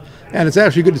on. And it's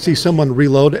actually good to see someone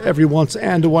reload every once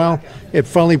and a while. It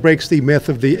finally breaks the myth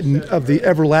of the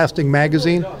everlasting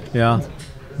magazine. Yeah.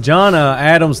 John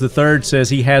Adams III says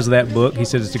he has that book. He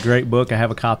says it's a great book. I have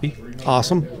a copy.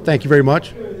 Awesome. Thank you very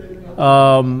much.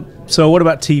 So what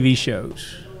about TV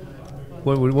shows?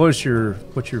 What's your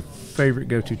favorite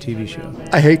go-to TV show?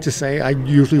 I hate to say, I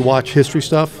usually watch history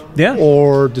stuff. Yeah.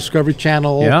 Or Discovery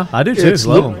Channel. Yeah, I do too. It's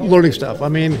Love them. Learning stuff. I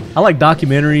mean, I like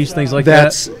documentaries, things like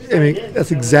that.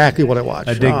 That's exactly what I watch.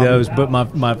 I dig those. But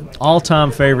my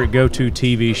all-time favorite go-to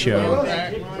TV show,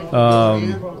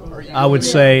 I would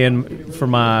say, for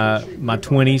my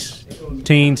 20s,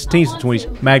 teens to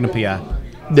 20s, Magnum P.I.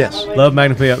 Yes. Love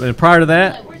Magnum P.I. And prior to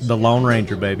that, The Lone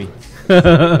Ranger, baby.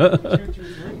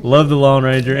 Love The Lone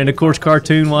Ranger. And, of course,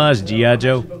 cartoon-wise, G.I.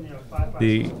 Joe,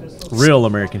 the real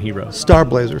American hero. Star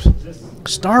Blazers.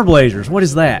 Star Blazers. What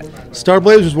is that? Star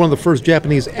Blazers was one of the first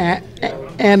Japanese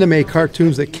anime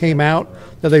cartoons that came out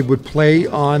that they would play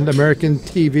on American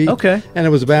TV. Okay. And it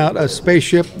was about a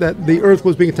spaceship that the Earth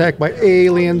was being attacked by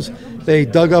aliens. They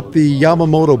dug up the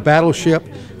Yamamoto battleship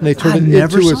and they turned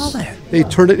They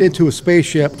turned it into a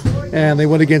spaceship and they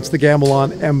went against the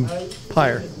Gamelon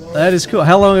Empire. That is cool.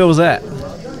 How long ago was that?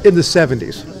 In the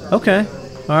 70s. Okay.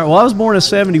 All right. Well, I was born in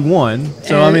 '71,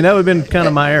 so I mean that would have been kind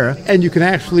of my era. And you can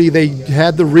actually, they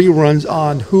had the reruns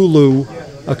on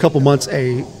Hulu a couple months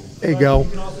ago,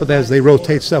 but as they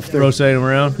rotate stuff through. Rotate them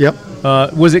around? Yep.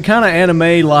 Was it kind of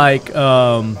anime like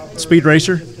Speed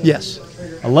Racer? Yes.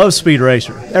 I love Speed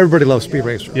Racer. Everybody loves Speed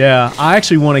Racer. Yeah. I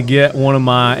actually want to get one of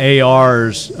my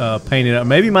ARs painted up.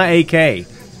 Maybe my AK.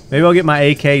 Maybe I'll get my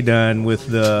AK done with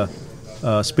the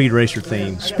Speed Racer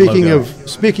theme. Speaking of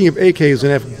AKs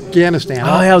in Afghanistan.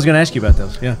 Oh, yeah, I was going to ask you about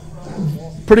those. Yeah.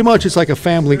 Pretty much it's like a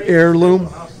family heirloom.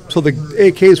 So the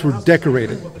AKs were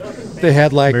decorated. They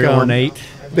had like very ornate.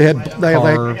 They had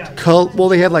like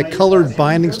colored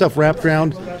binding stuff wrapped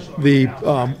around the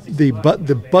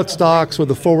butt stocks or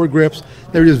the forward grips.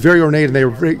 They were just very ornate, and it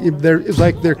was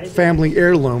like their family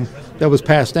heirloom that was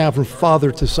passed down from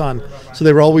father to son. So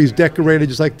they were always decorated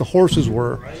just like the horses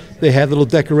were. They had little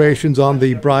decorations on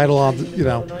the bridle.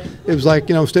 It was like,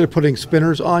 instead of putting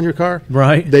spinners on your car,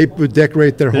 right? They would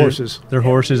decorate their horses. Their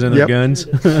horses and their guns.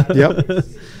 Yep.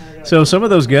 So some of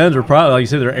those guns are probably, like you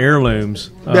said, they're heirlooms.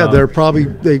 Yeah, they're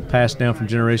probably passed down from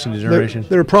generation to generation.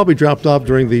 They were probably dropped off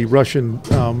during the Russian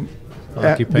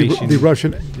occupation, the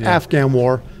Russian Afghan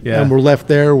war, and were left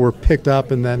there, were picked up,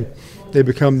 and then they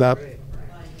become that.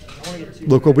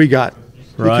 Look what we got.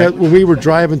 Right. Because when we were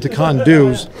driving to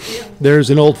Kunduz, there's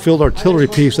an old field artillery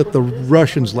piece that the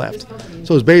Russians left.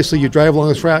 So it's basically you drive along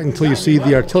this route until you see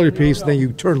the artillery piece, and then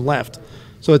you turn left.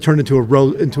 So it turned into a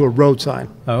road sign.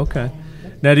 Oh, okay.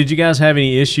 Now, did you guys have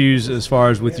any issues as far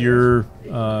as with your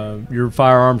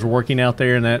firearms working out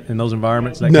there in those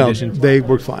environments? Conditions? They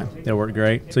worked fine. They worked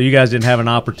great. So you guys didn't have an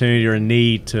opportunity or a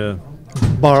need to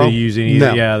borrow, to use any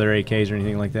other AKs or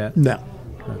anything like that? No.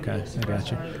 Okay, I got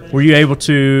you. Were you able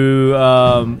to?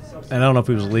 And I don't know if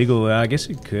it was legal. I guess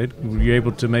you could. Were you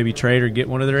able to maybe trade or get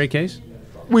one of their AKs?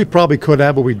 We probably could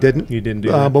have, but we didn't. You didn't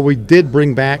do that. But we did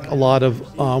bring back a lot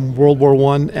of World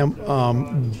War I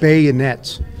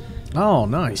bayonets. Oh,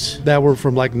 nice. That were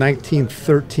from like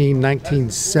 1913,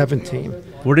 1917.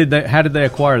 How did they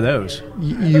acquire those?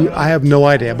 I have no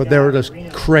idea, but there were just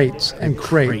crates and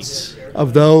crates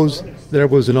of those. There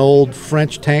was an old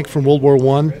French tank from World War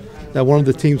I that one of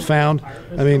the teams found.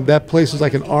 I mean, that place is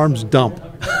like an arms dump.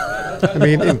 I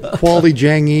mean, in quality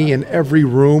Jang-E in every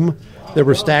room, there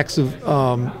were stacks of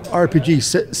RPG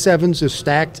 7s just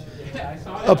stacked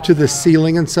up to the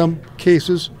ceiling in some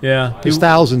cases. Yeah. There's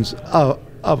thousands of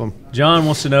them. John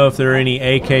wants to know if there are any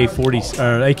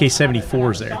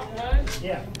AK-74s there.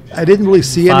 I didn't really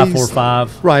see any.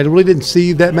 5.45. Right, I really didn't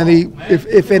see that many,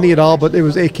 if any at all, but it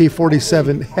was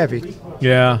AK-47 heavy.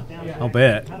 Yeah, I'll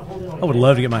bet. I would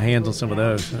love to get my hands on some of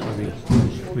those. That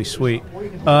would be sweet.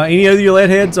 Any other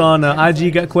lead heads on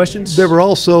IG got questions? There were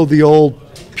also the old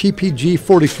PPG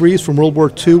 43s from World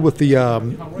War II with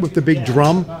the big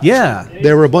drum. Yeah.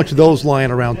 There were a bunch of those lying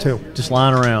around too. Just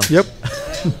lying around. Yep.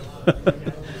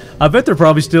 I bet they're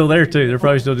probably still there too. They're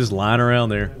probably still just lying around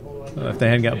there if they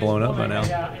hadn't got blown up by now.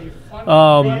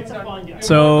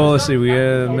 So let's see. We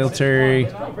have military,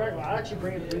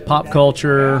 pop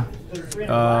culture.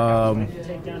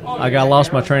 I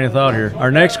lost my train of thought here.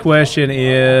 Our next question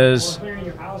is,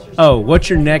 what's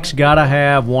your next gotta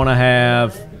have, wanna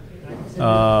have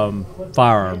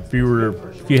firearm?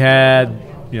 If you had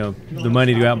the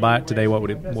money to go out and buy it today, what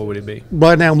would it be?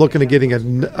 Right now, I'm looking at getting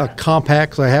a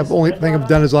compact. So I have only thing I've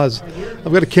done is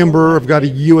I've got a Kimber, I've got a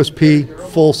USP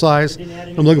full size.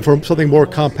 I'm looking for something more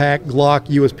compact, Glock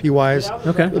USP wise.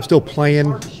 Okay. I'm still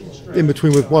playing in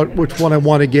between with which one I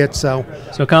want to get. So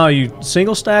Kyle, are you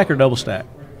single stack or double stack?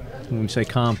 When you say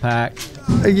compact,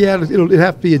 yeah, it'll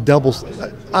have to be a double.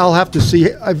 I'll have to see.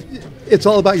 It's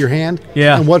all about your hand,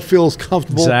 and what feels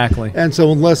comfortable. Exactly. And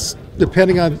so unless,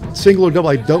 depending on single or double,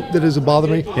 that doesn't bother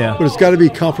me. Yeah. But it's got to be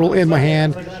comfortable in my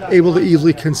hand, able to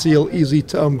easily conceal, easy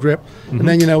to grip, and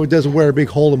then it doesn't wear a big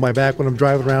hole in my back when I'm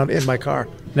driving around in my car.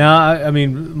 Now, I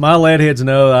mean, my lead heads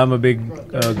know I'm a big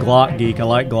Glock geek. I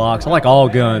like Glocks. I like all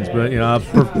guns, but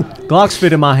Glocks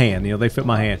fit in my hand. They fit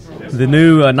my hand. The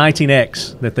new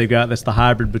 19X that they've got, that's the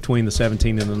hybrid between the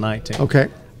 17 and the 19. Okay.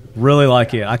 Really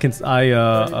like it. I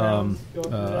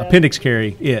appendix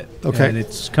carry it. Okay. And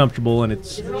it's comfortable, and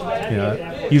it's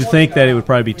you'd think that it would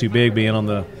probably be too big being on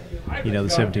the the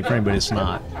 17 frame, but it's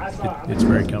not. It's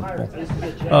very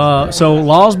comfortable. So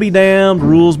laws be damned,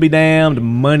 rules be damned,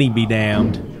 money be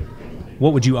damned.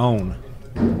 What would you own?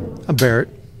 A Barrett.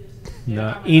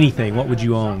 No, anything. What would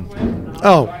you own?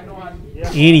 Oh.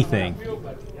 Anything.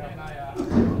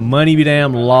 Money be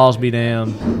damned, laws be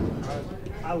damned.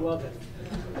 I love it.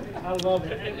 I love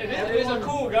it. It is a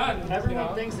cool gun.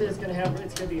 Everyone thinks that it's gonna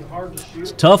be hard to shoot.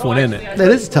 It's a tough one, isn't it? That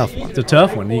is a tough one. It's a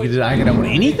tough one. I can own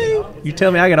anything? You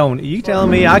telling me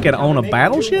I could own a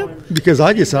battleship? Because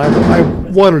I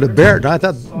wanted a Barrett, and I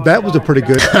thought that was a pretty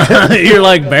good. You're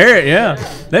like Barrett, yeah.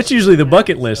 That's usually the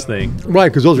bucket list thing. Right,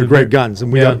 because those are great guns,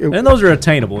 and and those are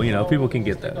attainable. People can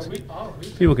get those.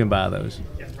 People can buy those.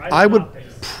 I would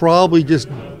probably just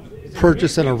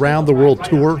purchase an around the world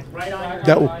tour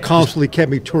that will constantly keep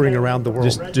me touring around the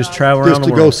world. Just travel around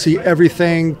the world. Just to go see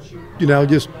everything,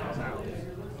 just.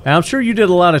 I'm sure you did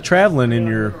a lot of traveling in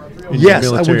your Yes,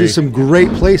 military. I went to some great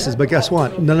places, but guess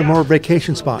what? None of them are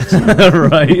vacation spots.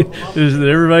 Right.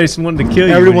 Everybody's wanting to kill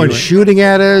you. Everyone's shooting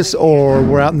at us, or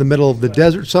we're out in the middle of the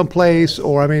desert someplace,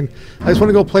 or I just want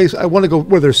to go place. I want to go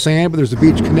where there's sand, but there's a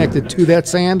beach connected to that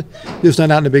sand, just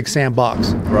not out in a big sandbox.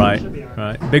 Right.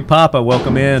 Big Papa,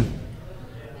 welcome in.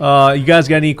 You guys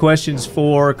got any questions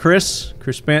for Chris?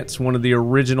 Chris Spence, one of the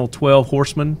original 12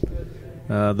 horsemen.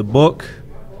 The book,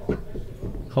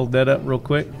 hold that up real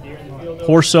quick.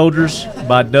 Horse Soldiers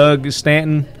by Doug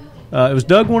Stanton. Was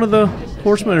Doug one of the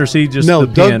horsemen, or is he just the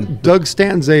pen? Doug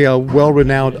Stanton's a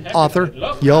well-renowned author.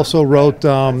 He also wrote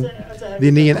the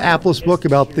Indianapolis book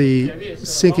about the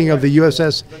sinking of the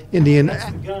USS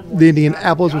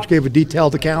Indianapolis, which gave a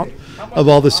detailed account of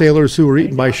all the sailors who were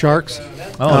eaten by sharks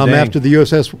after the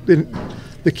USS.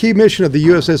 The key mission of the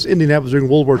USS Indianapolis during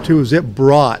World War II is it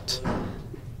brought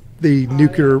the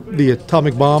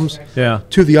atomic bombs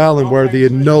to the island where the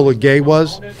Enola Gay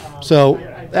was. So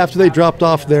after they dropped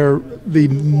off the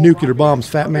nuclear bombs,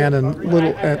 Fat Man and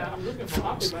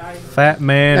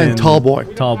Tall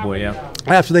Boy. Yeah.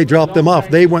 After they dropped them off,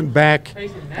 they went back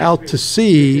out to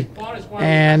sea,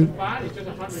 and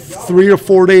 3 or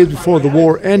 4 days before the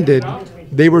war ended,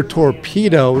 they were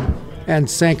torpedoed and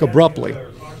sank abruptly,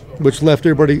 which left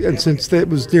everybody, and since it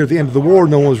was near the end of the war,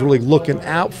 no one was really looking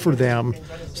out for them.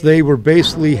 So they were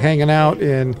basically hanging out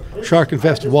in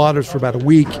shark-infested waters for about a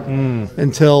week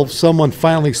until someone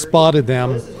finally spotted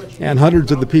them, and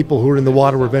hundreds of the people who were in the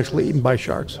water were eventually eaten by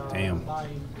sharks. Damn.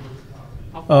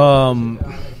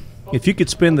 If you could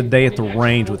spend the day at the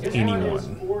range with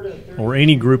anyone or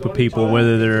any group of people,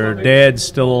 whether they're dead,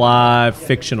 still alive,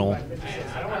 fictional,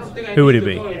 who would it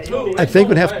be? I think it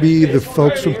would have to be the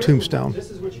folks from Tombstone.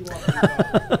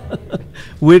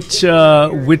 Which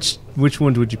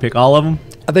ones would you pick? All of them?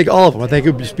 I think all of them. I think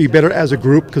it would just be better as a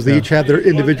group because they each had their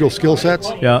individual skill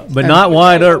sets. Yeah, but not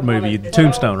Wyatt Earp movie,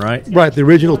 Tombstone, right? Right, the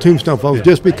original Tombstone folks,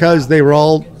 just because they were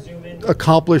all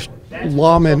accomplished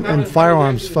lawmen and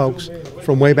firearms folks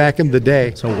from way back in the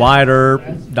day. So Wyatt Earp,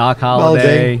 Doc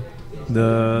Holliday,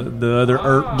 the other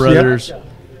Earp brothers. Yep.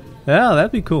 Yeah,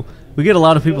 that'd be cool. We get a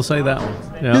lot of people say that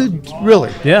one. Yeah.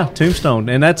 Really? Yeah, Tombstone,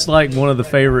 and that's like one of the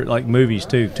favorite movies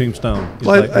too. Tombstone.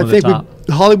 Well, I think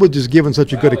Hollywood has given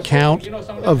such a good account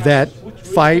of that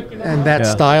fight and that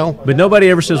style. But nobody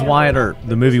ever says Wyatt Earp,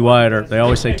 the movie Wyatt Earp. They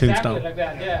always say Tombstone.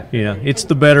 It's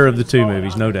the better of the two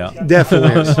movies, no doubt.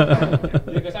 Definitely is.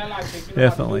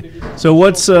 Definitely. So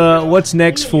what's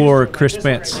next for Chris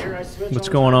Spence? What's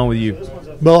going on with you?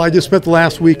 Well, I just spent the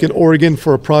last week in Oregon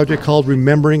for a project called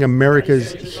Remembering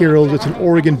America's Heroes. It's an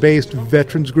Oregon-based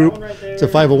veterans group. It's a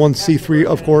 501c3,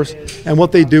 of course. And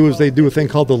what they do is they do a thing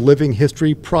called the Living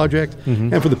History Project.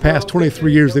 Mm-hmm. And for the past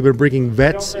 23 years, they've been bringing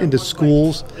vets into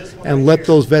schools and let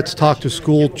those vets talk to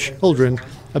school children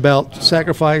about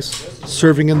sacrifice,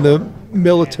 serving in the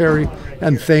military,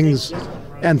 and things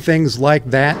like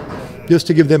that, just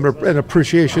to give them an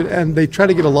appreciation. And they try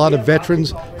to get a lot of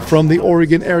veterans from the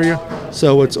Oregon area,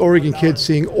 so it's Oregon kids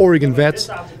seeing Oregon vets,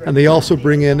 and they also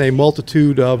bring in a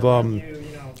multitude of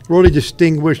really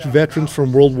distinguished veterans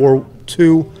from World War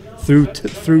II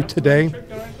through today,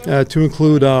 to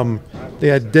include they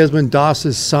had Desmond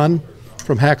Doss's son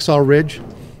from Hacksaw Ridge.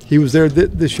 He was there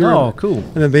this year. Oh, cool.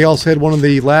 And then they also had one of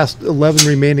the last 11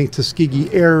 remaining Tuskegee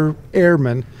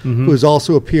airmen, who was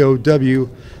also a POW.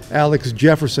 Alex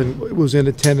Jefferson was in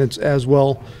attendance as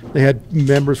well. They had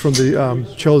members from the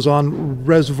Chosin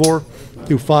Reservoir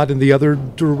who fought in the other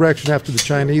direction after the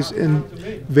Chinese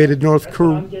invaded North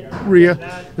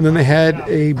Korea. And then they had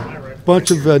a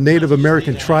bunch of Native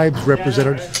American tribes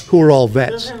represented who were all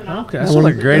vets. Okay, that's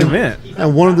like a great event.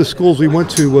 And one of the schools we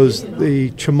went to was the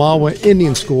Chamawa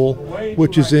Indian School,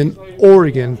 which is in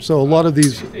Oregon. So a lot of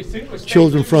these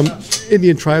children from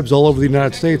Indian tribes all over the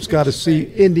United States got to see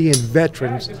Indian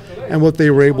veterans and what they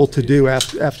were able to do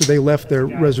after they left their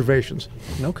reservations.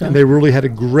 Okay. And they really had a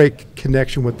great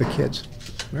connection with the kids.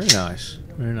 Very nice.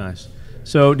 Very nice.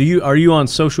 So are you on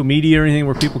social media or anything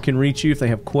where people can reach you if they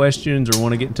have questions or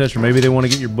want to get in touch, or maybe they want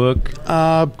to get your book?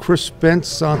 Chris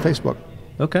Spence on Facebook.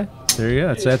 Okay. There you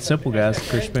go. It's that simple, guys.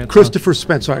 Chris Spence. Christopher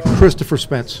Spence. Sorry, Christopher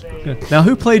Spence. Good. Now,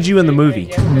 who played you in the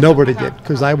movie? Nobody did,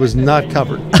 because I was not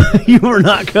covered. You were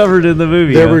not covered in the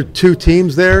movie. There were 2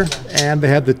 teams there, and they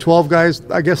had the 12 guys.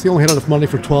 I guess they only had enough money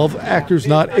for 12 actors,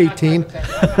 not 18,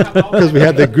 because we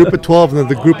had the group of 12 and then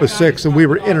the group of 6, and we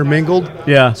were intermingled.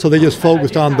 Yeah. So they just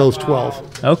focused on those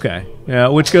 12. Okay. Yeah,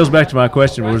 which goes back to my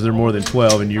question: was there more than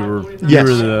 12, and you were Yes.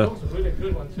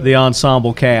 the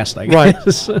ensemble cast? I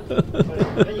guess. Right.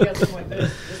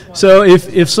 So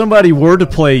if somebody were to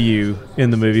play you in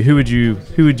the movie, who would you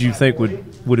think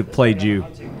would have played you?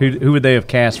 Who would they have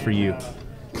cast for you?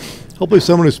 Hopefully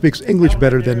someone who speaks English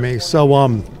better than me. So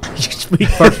You speak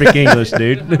perfect English,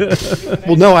 dude.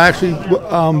 well, no, actually,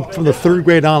 from the 3rd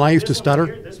grade on, I used to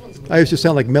stutter. I used to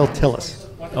sound like Mel Tillis.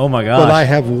 Oh my gosh. But I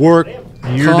have worked.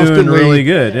 You're doing really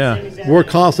good, yeah. Work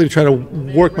constantly to try to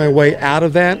work my way out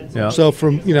of that. Yeah. So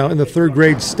from in the 3rd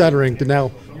grade stuttering to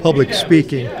now public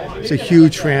speaking, it's a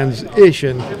huge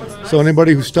transition. So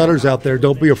anybody who stutters out there,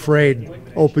 don't be afraid.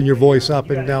 Open your voice up,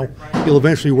 and now you'll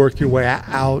eventually work your way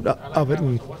out of it.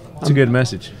 And it's a good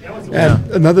message.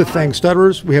 And another thing,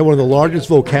 stutterers, we have one of the largest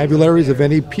vocabularies of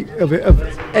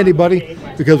anybody,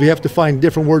 because we have to find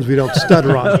different words we don't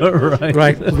stutter on.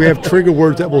 Right. We have trigger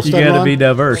words that we'll stutter on. You got to be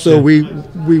diverse. So we have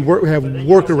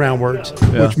workaround words,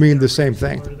 which mean the same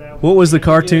thing. What was the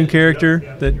cartoon character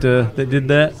that did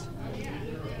that?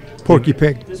 Porky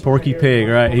Pig. Porky Pig,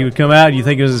 right. He would come out, and you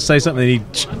think he was going to say something, and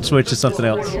he'd switch to something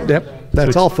else. Yep.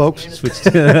 That's all, folks.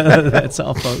 That's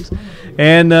all, folks.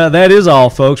 And that is all,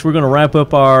 folks. We're going to wrap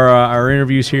up our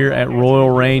interviews here at Royal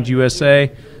Range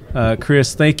USA.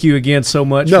 Chris, thank you again so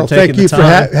much for taking the time.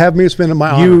 Thank you for having me. It's been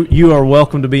my honor. You are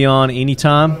welcome to be on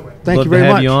anytime. Thank you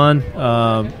very much. Love to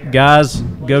have you on. Guys,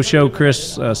 go show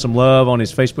Chris some love on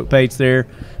his Facebook page there.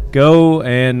 Go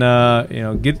and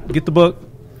get the book,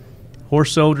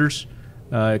 Horse Soldiers.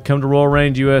 Come to Royal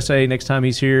Range USA. Next time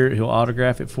he's here, he'll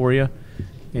autograph it for you.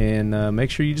 And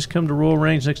make sure you just come to Royal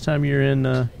Range next time you're in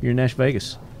Nash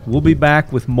Vegas. We'll be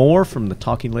back with more from the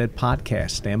Talking Lead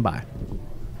podcast. Stand by.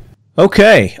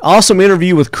 Okay, awesome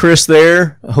interview with Chris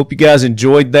there. I hope you guys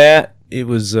enjoyed that. It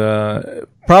was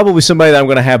probably somebody that I'm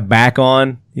going to have back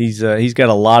on. He's got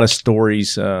a lot of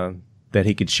stories that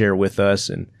he could share with us,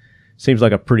 and seems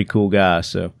like a pretty cool guy.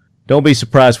 So don't be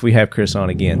surprised if we have Chris on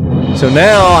again. So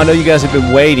now I know you guys have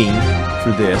been waiting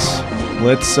for this.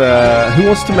 Let's. Who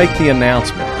wants to make the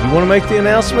announcement? You want to make the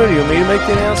announcement? Or you want me to make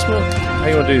the announcement? How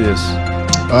you want to do this?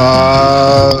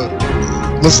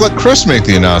 Let's let Chris make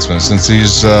the announcement, since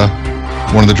he's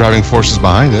one of the driving forces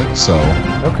behind it. So.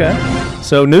 Okay.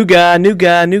 So new guy.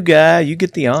 You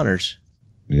get the honors.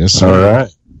 Yes, sir. All right.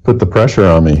 Put the pressure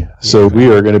on me. So we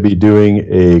are going to be doing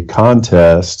a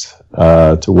contest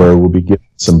to where we'll be giving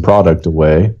some product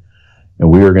away, and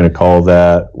we are going to call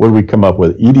that. What do we come up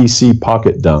with? EDC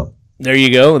Pocket Dump. There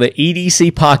you go, the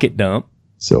EDC Pocket Dump.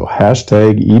 So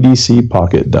hashtag EDC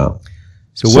Pocket Dump.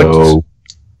 So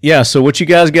what you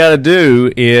guys got to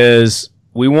do is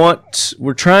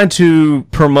we're trying to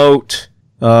promote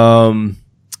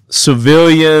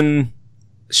civilian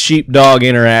sheepdog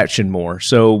interaction more.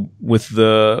 So with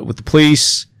the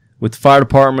police, with the fire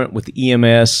department, with the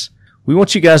EMS, we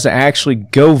want you guys to actually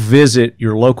go visit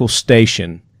your local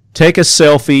station. Take a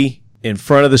selfie in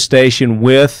front of the station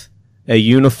with a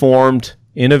uniformed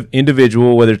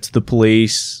individual, whether it's the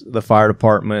police, the fire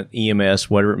department, EMS,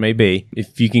 whatever it may be.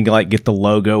 If you can like get the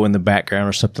logo in the background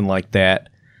or something like that,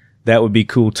 that would be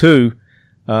cool too.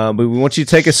 But we want you to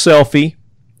take a selfie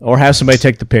or have somebody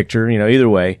take the picture, either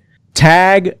way.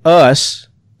 Tag us,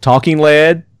 Talking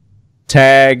Lead,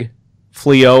 tag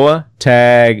FLEOA,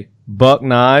 tag Buck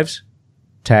Knives,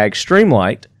 tag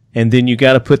Streamlight, and then you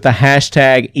got to put the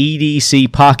hashtag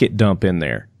EDC Pocket Dump in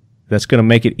there. That's going to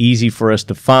make it easy for us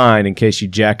to find in case you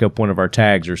jack up one of our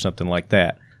tags or something like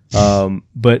that.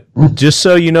 But just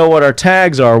so you know what our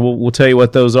tags are, we'll tell you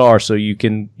what those are so you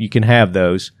can have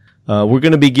those. We're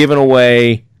going to be giving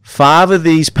away 5 of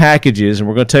these packages, and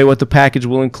we're going to tell you what the package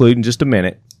will include in just a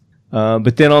minute.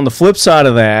 But then on the flip side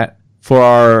of that,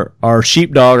 for our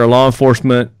sheepdog, our law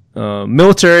enforcement,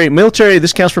 military,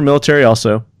 this counts for military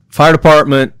also, fire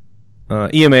department,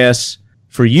 EMS,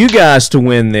 for you guys to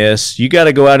win this, you got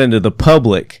to go out into the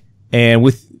public and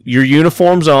with your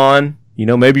uniforms on,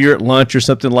 maybe you're at lunch or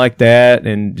something like that,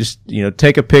 and just,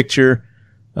 take a picture,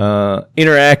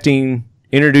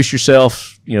 introduce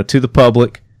yourself, to the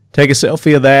public, take a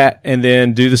selfie of that, and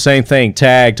then do the same thing.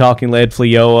 Tag Talking Lead,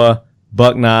 FLEOA,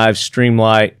 Buck Knives,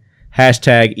 Streamlight,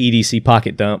 hashtag EDC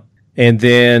Pocket Dump, and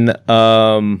then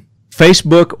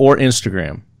Facebook or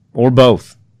Instagram or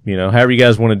both, however you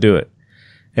guys want to do it.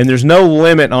 And there's no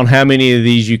limit on how many of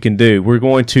these you can do. We're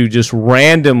going to just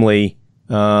randomly,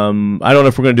 I don't know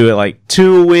if we're going to do it like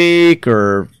 2 a week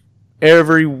or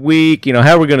every week,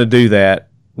 how we're going to do that.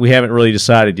 We haven't really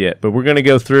decided yet, but we're going to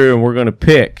go through and we're going to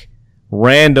pick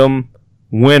random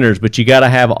winners, but you got to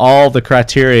have all the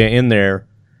criteria in there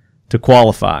to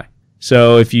qualify.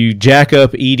 So if you jack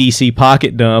up EDC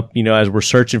Pocket Dump, as we're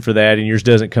searching for that and yours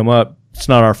doesn't come up, it's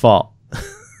not our fault.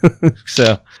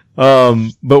 So,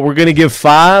 but we're going to give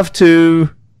 5 to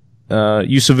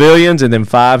you civilians and then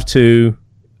 5 to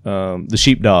the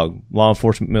sheepdog, law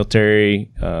enforcement,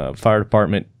 military, fire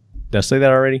department. Did I say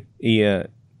that already?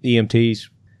 EMTs?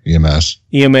 EMS,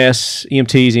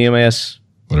 EMTs, EMS,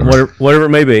 whatever it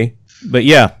may be. But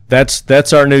yeah,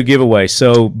 that's our new giveaway.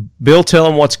 So, Bill, tell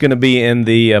them what's going to be in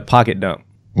the pocket dump.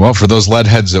 Well, for those lead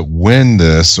heads that win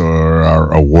this or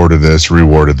are awarded this,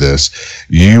 rewarded this,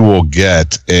 you will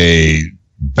get a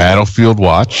battlefield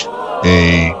watch,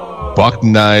 a Buck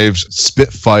Knives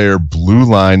Spitfire Blue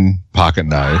Line pocket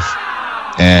knife,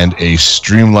 and a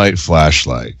Streamlight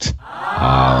flashlight.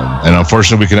 And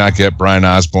unfortunately, we cannot get Brian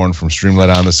Osborne from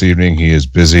Streamlight on this evening. He is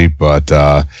busy, but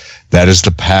that is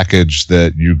the package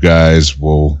that you guys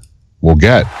will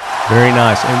get. Very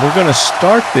nice. And we're going to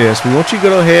start this. We want you to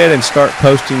go ahead and start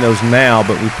posting those now,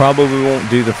 but we probably won't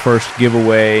do the first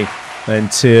giveaway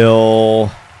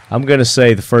until, I'm going to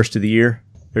say, the first of the year.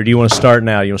 Or do you want to start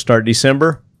now? You want to start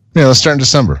December? Yeah, let's start in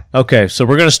December. Okay, so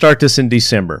we're going to start this in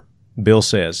December, Bill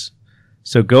says.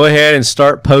 So go ahead and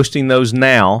start posting those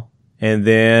now. And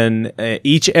then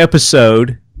each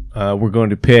episode, we're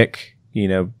going to pick,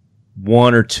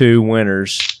 1 or 2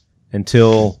 winners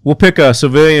until we'll pick a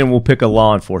civilian, we'll pick a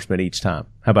law enforcement each time.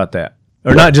 How about that?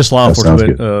 Or not just law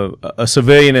enforcement, but a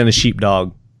civilian and a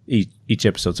sheepdog each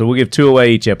episode. So we'll give 2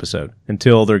 away each episode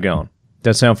until they're gone.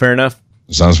 That sound fair enough?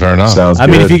 Sounds fair enough. I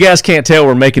mean, if you guys can't tell,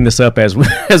 we're making this up as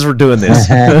we're doing this.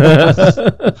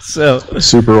 So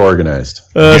super organized.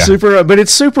 Super, but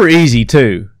it's super easy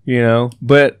too,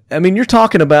 But I mean, you're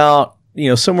talking about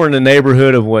somewhere in the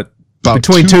neighborhood of what about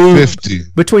between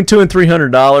 $250 between $200 and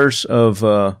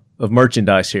 $300 of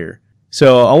merchandise here.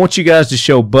 So I want you guys to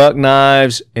show Buck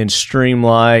Knives and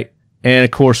Streamlight, and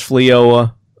of course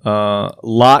FLEOA.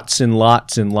 Lots and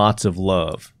lots and lots of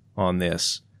love on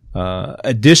this.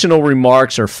 Additional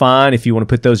remarks are fine if you want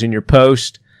to put those in your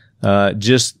post.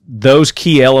 Just those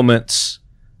key elements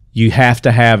you have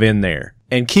to have in there,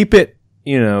 and keep it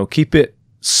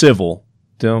civil.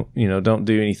 Don't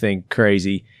do anything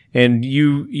crazy. And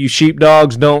you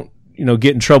sheepdogs don't,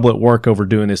 get in trouble at work over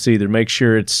doing this either. Make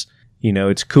sure it's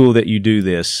cool that you do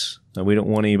this. We don't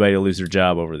want anybody to lose their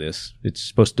job over this. It's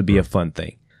supposed to be a fun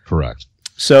thing. Correct.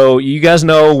 So you guys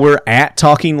know we're at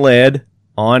Talking Lead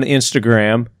on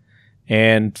Instagram.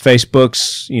 And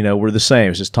Facebook's, we're the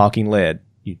same. It's just Talking Lead.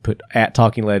 You put at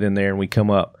Talking Lead in there and we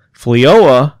come up.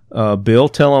 FLEOA, Bill,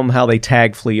 tell them how they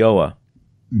tag FLEOA.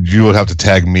 You would have to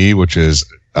tag me, which is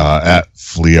at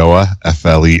FLEOA,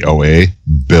 FLEOA,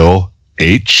 Bill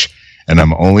H. And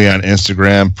I'm only on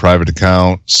Instagram, private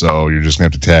account. So you're just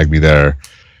going to have to tag me there.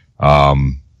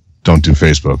 Don't do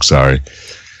Facebook, sorry.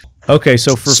 Okay,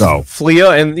 so for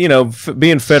FLEOA, and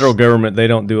being federal government, they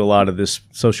don't do a lot of this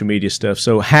social media stuff.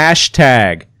 So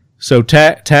hashtag. So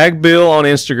tag Bill on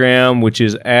Instagram, which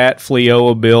is at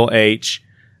FLEOA Bill H,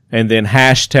 and then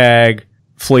hashtag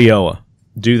FLEOA.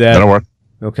 Do that. That'll work.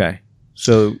 Okay.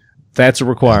 So that's a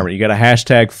requirement. You got a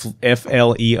hashtag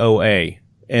FLEOA.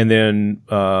 And then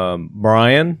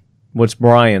Brian, what's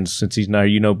Brian's? Since he's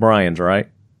now, Brian's, right?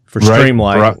 For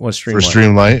Streamlight. What's Streamlight? For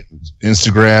Streamlight,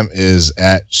 Instagram is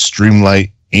at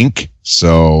Streamlight Inc.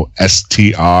 So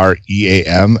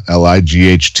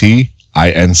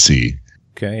STREAMLIGHTINC.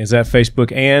 Okay. Is that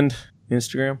Facebook and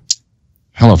Instagram?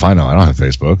 Hell if I know. I don't have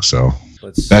Facebook, so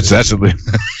that's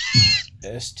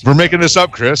we're making this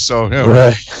up, Chris. So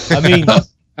Right.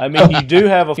 I mean, you do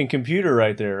have a computer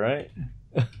right there, right?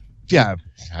 Yeah,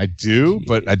 I do,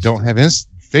 but I don't have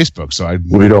Facebook, so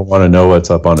we don't want to know what's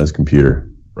up on his computer.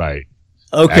 Right.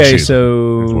 Okay, Actually,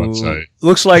 so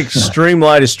looks like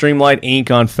Streamlight is Streamlight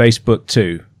Inc. on Facebook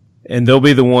too, and they'll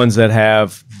be the ones that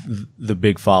have the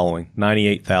big following,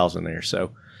 98,000 there.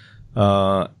 So,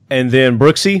 and then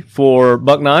Brooksy for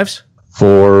Buck Knives.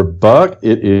 For Buck,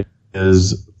 it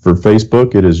is for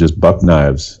Facebook. It is just Buck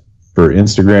Knives. For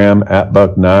Instagram, at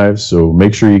Buck Knives. So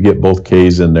make sure you get both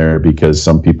K's in there because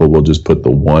some people will just put the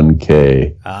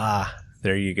 1K. Ah,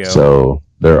 there you go. So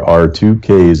there are 2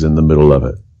 K's in the middle of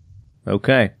it.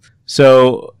 Okay.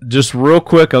 So just real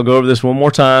quick, I'll go over this one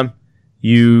more time.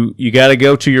 You got to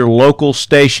go to your local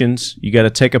stations. You got to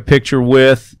take a picture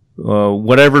with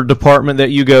whatever department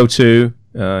that you go to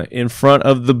in front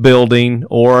of the building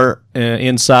or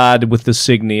inside with the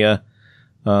Signia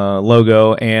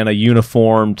logo and a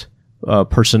uniformed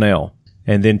personnel.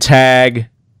 And then tag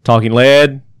Talking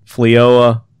Lead,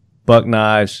 FLEOA, Buck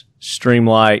Knives,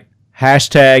 Streamlight,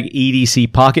 hashtag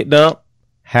EDC Pocket Dump,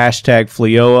 hashtag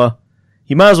FLEOA.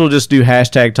 You might as well just do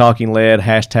hashtag Talking Lead,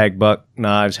 hashtag Buck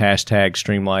Knives, hashtag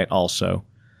Streamlight also.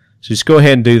 So just go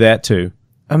ahead and do that too.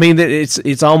 I mean,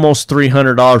 it's almost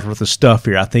 $300 worth of stuff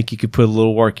here. I think you could put a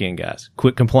little work in, guys.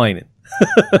 Quit complaining.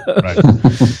 Right.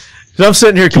 So I'm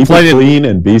sitting here complaining. Keep it clean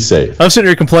and be safe. I'm sitting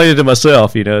here complaining to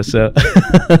myself, so.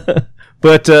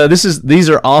 But these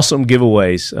are awesome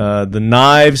giveaways. The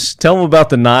knives. Tell them about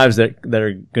the knives that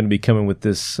are going to be coming with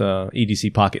this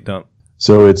EDC Pocket Dump.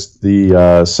 So it's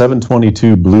the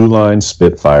 722 Blue Line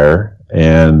Spitfire,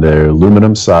 and they're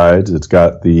aluminum sides. It's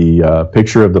got the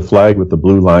picture of the flag with the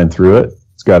blue line through it.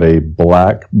 It's got a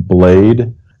black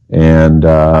blade and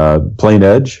plain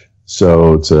edge.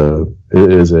 So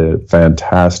it is a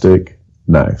fantastic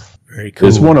knife. Very cool.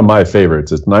 It's one of my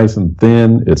favorites. It's nice and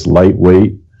thin. It's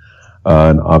lightweight,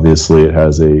 and obviously it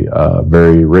has a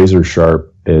very razor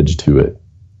sharp edge to it.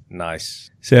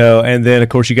 Nice. So, and then of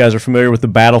course you guys are familiar with the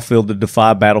Battlefield, the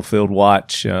Defy Battlefield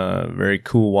watch. Very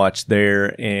cool watch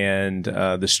there. And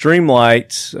the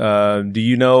Streamlight. Do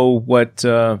you know what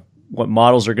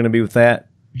models are going to be with that?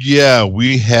 Yeah,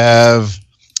 we have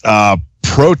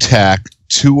ProTac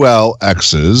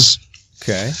 2LXs.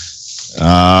 Okay.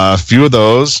 A few of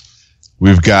those.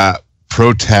 We've got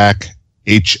ProTac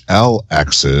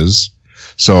HLXs.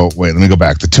 So wait, let me go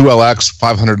back. The 2LX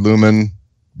 500 lumen,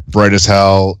 bright as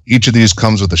hell. Each of these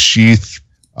comes with a sheath.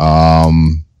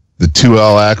 The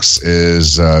 2LX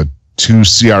is 2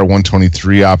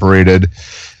 CR123 operated.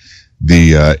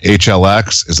 The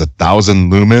HLX is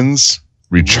 1,000 lumens,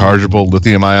 rechargeable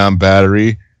lithium-ion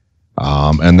battery.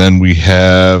 And then we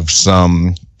have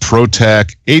some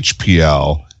ProTac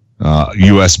HPL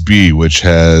USB, which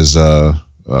has a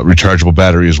rechargeable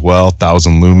battery as well,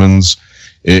 1,000 lumens.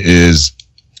 It is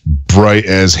bright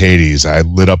as Hades. I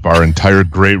lit up our entire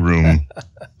great room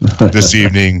this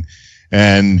evening,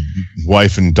 and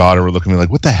wife and daughter were looking at me like,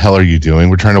 what the hell are you doing?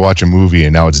 We're trying to watch a movie,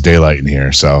 and now it's daylight in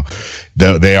here. So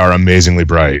they are amazingly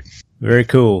bright. Very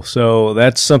cool. So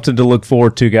that's something to look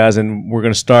forward to, guys, and we're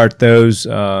going to start those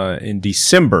in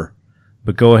December.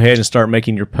 But go ahead and start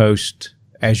making your post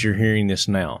as you're hearing this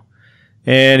now.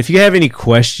 And if you have any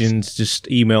questions, just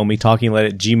email me,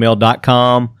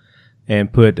 talkinglead@gmail.com,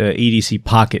 and put EDC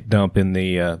Pocket Dump in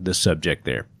the subject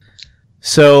there.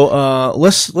 So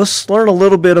let's learn a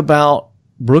little bit about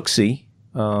Brooksy.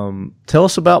 Tell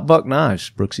us about Buck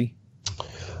Knives, Brooksy.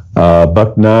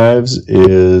 Buck Knives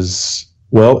is,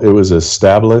 well, it was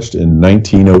established in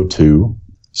 1902.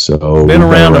 So been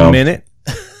around a minute.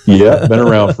 Yeah, been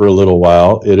around for a little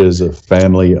while. It is a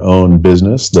family-owned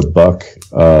business.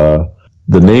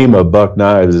 The name of Buck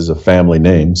Knives is a family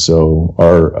name. So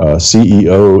our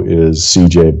CEO is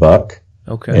CJ Buck.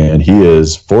 Okay. And he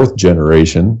is 4th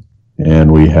generation.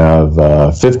 And we have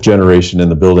 5th generation in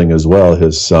the building as well,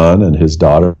 his son and his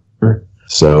daughter.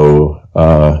 So,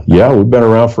 yeah, we've been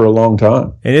around for a long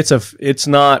time. And it's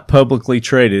not publicly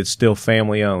traded. It's still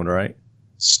family owned, right?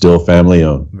 Still family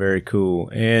owned. Very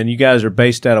cool. And you guys are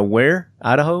based out of where?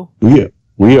 Idaho?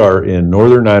 We are in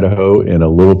northern Idaho in a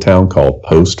little town called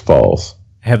Post Falls.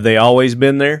 Have they always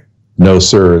been there? No,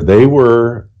 sir. They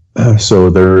were, so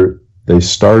They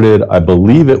started, I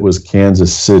believe it was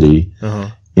Kansas City,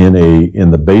 in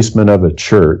the basement of a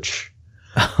church.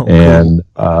 Oh, and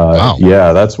Wow.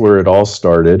 yeah, that's where it all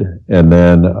started. And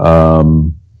then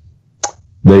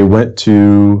they went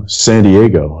to San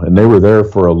Diego, and they were there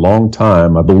for a long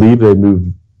time. I believe they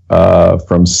moved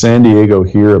from San Diego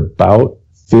here about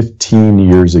 15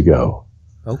 years ago.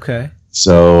 Okay.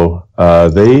 So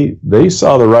they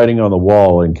saw the writing on the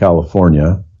wall in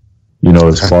California, you know,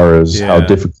 as far as how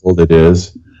difficult it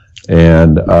is,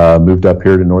 and moved up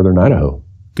here to northern Idaho.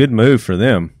 Good move for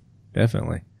them,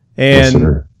 definitely. Yes,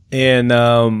 And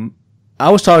sir. I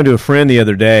was talking to a friend the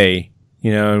other day,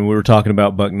 you know, and we were talking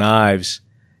about buck knives,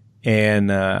 and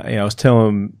you know,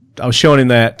 I was showing him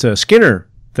that Skinner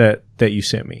that you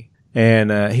sent me,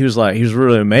 and he was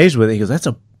really amazed with it. He goes, "That's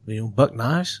a buck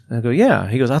knives?" And I go, "Yeah."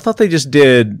 He goes, "I thought they just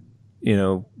did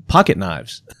pocket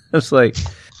knives." I was like,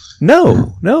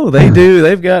 No, they do.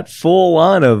 They've got full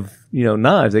line of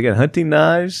knives. They got hunting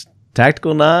knives,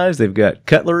 tactical knives. They've got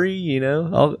cutlery.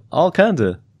 All kinds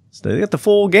of stuff. They got the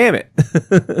full gamut.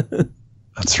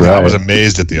 That's right. I was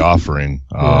amazed at the offering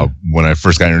when I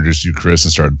first got introduced to you, Chris,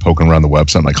 and started poking around the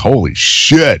website. I'm like, holy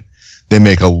shit, they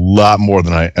make a lot more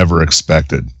than I ever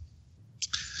expected.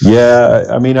 Yeah,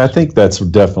 I mean, I think that's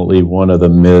definitely one of the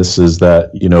myths is that,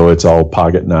 it's all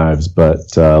pocket knives. But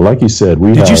like you said,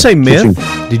 Did you say myth?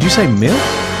 Did you say myth?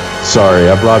 Sorry,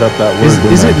 I brought up that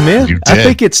word. Is it myth? You I did.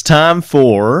 think it's time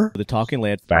for the Talking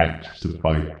Lead Fact to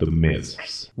fight the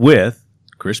myths. with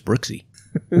Chris Brooksy.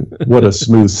 What a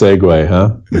smooth segue,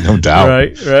 huh? No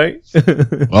doubt. Right.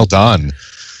 Well done.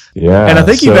 Yeah. And I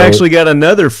think you've so- actually got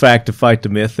another fact to fight the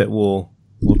myth that we'll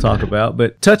talk about.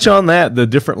 But touch on that, the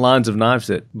different lines of knives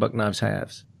that Buck Knives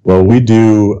has. Well, we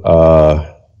do,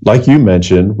 like you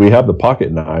mentioned, we have the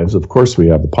pocket knives. Of course, we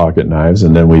have the pocket knives.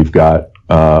 And then we've got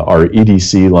our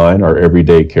EDC line, our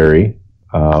everyday carry,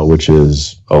 which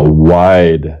is a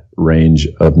wide range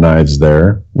of knives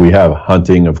there. We have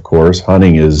hunting, of course.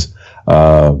 Hunting is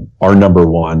our number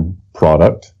one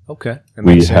product. Okay. That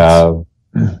We makes sense.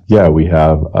 we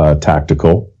have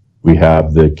tactical. We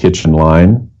have the kitchen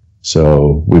line.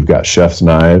 So we've got chef's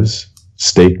knives,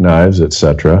 steak knives,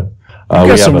 etc. You've got we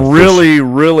have some a fish- really,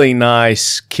 really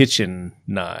nice kitchen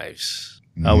knives.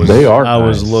 I was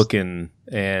nice. looking,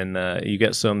 and you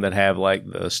got some that have like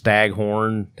the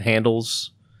staghorn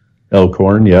handles, elk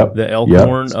horn. Yep. the elk Yep.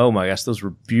 horn. Oh my gosh, those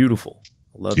were beautiful.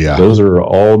 I love Yeah. Those are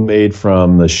all made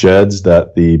from the sheds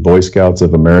that the Boy Scouts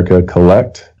of America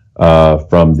collect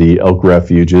from the elk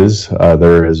refuges.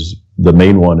 The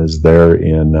main one is there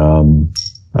in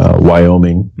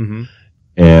Wyoming. Mm-hmm.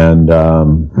 And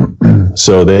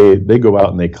so they go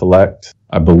out and they collect.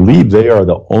 I believe they are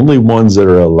the only ones that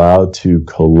are allowed to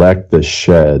collect the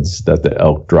sheds that the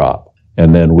elk drop.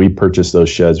 And then we purchase those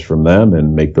sheds from them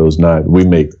and make those knives. We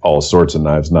make all sorts of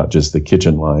knives, not just the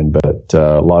kitchen line, but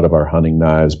a lot of our hunting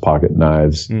knives, pocket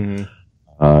knives, Mm-hmm.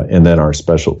 and then our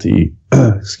specialty,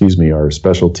 our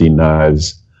specialty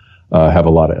knives have a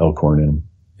lot of elk horn in them.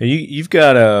 And you've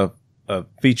got a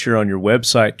feature on your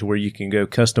website to where you can go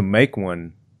custom make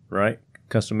one, right?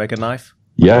 Custom make a knife.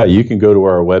 Yeah, you can go to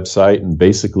our website and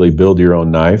basically build your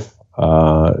own knife.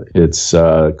 It's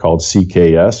called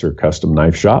CKS or Custom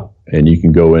Knife Shop. And you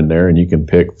can go in there and you can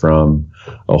pick from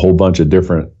a whole bunch of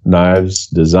different knives,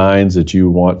 designs that you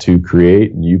want to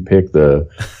create. And you pick the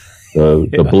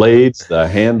blades, the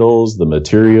handles, the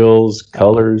materials,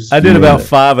 colors. I did you about name it.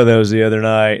 5 of those the other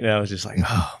night, and I was just like,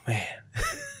 oh man,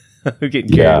 I'm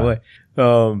getting carried away.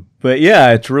 But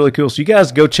yeah, it's really cool. So you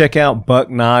guys go check out Buck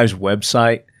Knives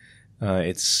website.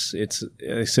 It's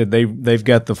like I said, they've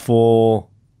got the full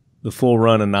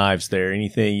run of knives there.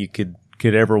 Anything you could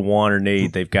ever want or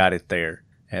need, they've got it there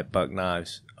at Buck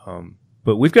Knives.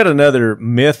 But we've got another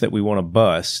myth that we want to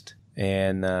bust,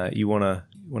 and you want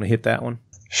to hit that one?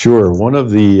 Sure. One of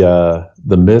the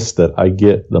myths that I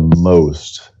get the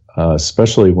most,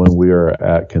 especially when we are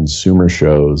at consumer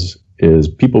shows, is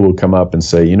people will come up and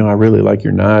say, I really like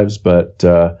your knives, but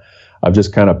I've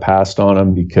just kind of passed on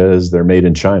them because they're made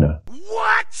in China.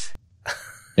 What?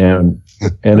 And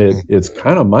it's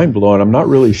kind of mind blowing. I'm not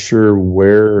really sure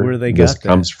where they this got that.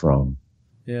 comes from.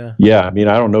 Yeah. Yeah, I mean,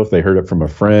 I don't know if they heard it from a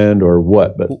friend or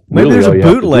what, but Maybe really there's all a you have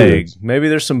to do bootleg. is- Maybe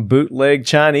there's some bootleg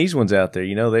Chinese ones out there.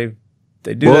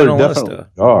 They do that on a lot of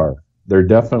stuff. There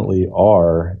definitely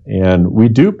are. And we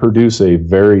do produce a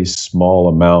very small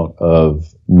amount of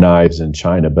knives in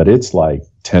China, but it's like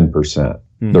 10%.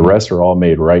 Mhm. The rest are all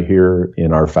made right here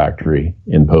in our factory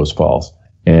in Post Falls.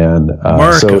 And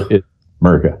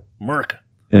Merca.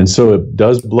 And so it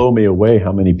does blow me away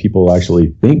how many people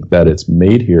actually think that it's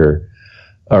made here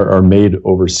or made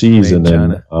overseas. Made and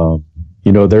then,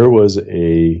 China. there was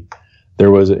a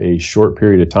there was a short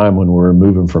period of time when we were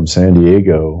moving from San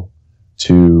Diego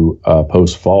to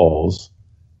Post Falls,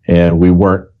 and we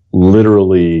weren't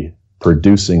literally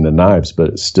producing the knives,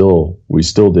 but we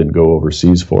still didn't go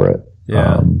overseas for it.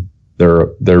 Yeah.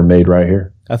 They're made right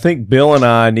here. I think Bill and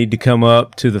I need to come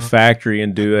up to the factory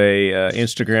and do a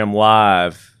Instagram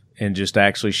live and just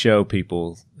actually show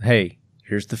people, hey,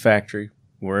 here's the factory.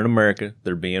 We're in America.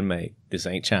 They're being made. This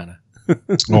ain't China.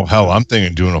 Oh, hell, I'm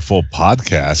thinking doing a full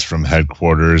podcast from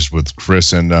headquarters with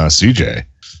Chris and CJ.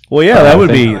 Well, yeah, that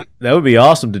would be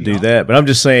awesome to do that. But I'm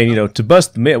just saying, to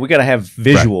bust the myth, we got to have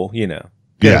visual, Right.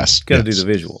 Got to do the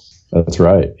visual. That's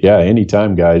right. Yeah,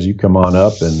 anytime, guys, you come on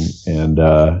up and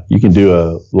you can do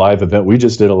a live event. We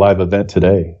just did a live event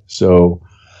today. So,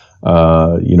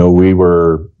 we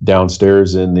were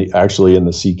downstairs in the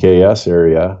CKS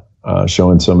area,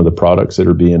 showing some of the products that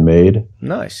are being made.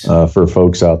 Nice. For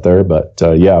folks out there. But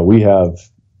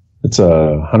it's a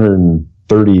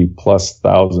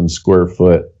 130,000+ square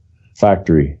foot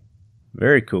factory.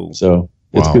 Very cool. So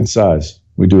it's good size.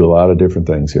 We do a lot of different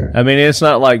things here. I mean, it's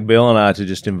not like Bill and I to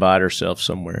just invite ourselves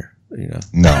somewhere, No.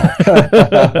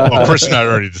 Well, Chris and I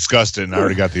already discussed it, and I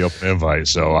already got the open invite,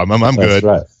 so I'm good. That's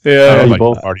right. Yeah.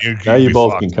 Now you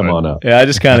both can come on up. Yeah, I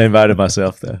just kind of invited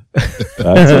myself, though.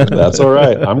 That's all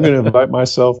right. I'm going to invite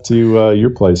myself to your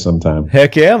place sometime.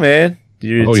 Heck yeah, man.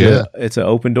 It's an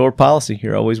open door policy.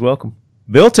 You're always welcome.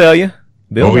 Bill tell you.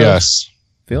 Bill knows. Yes.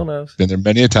 Bill knows. Been there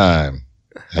many a time.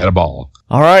 Had a ball.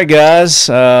 All right, guys.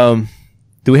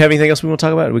 Do we have anything else we want to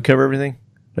talk about? Did we cover everything?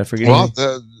 Did I forget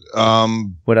anything?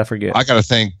 What did I forget? I gotta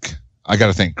thank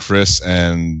Chris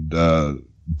and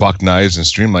Buck Knives and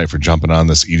Streamlight for jumping on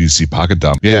this EDC pocket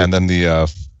dump. Yeah, and then the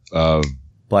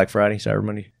Black Friday, Cyber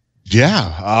Monday.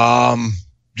 Yeah. A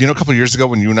couple of years ago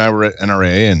when you and I were at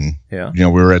NRA and we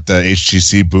were at the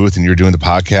HTC booth and you were doing the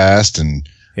podcast and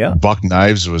Buck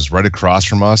Knives was right across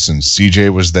from us and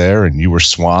CJ was there and you were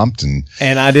swamped and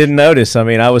I didn't notice. I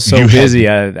mean, I was so busy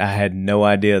I had no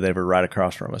idea they were right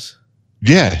across from us.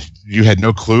 Yeah, you had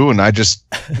no clue and it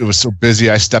was so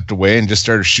busy I stepped away and just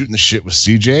started shooting the shit with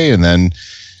CJ and then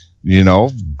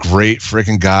great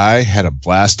freaking guy, had a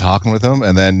blast talking with him,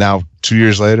 and then now 2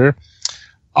 years later,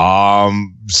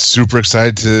 super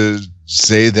excited to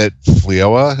say that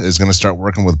FLEOA is going to start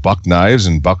working with Buck Knives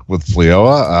and Buck with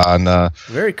FLEOA on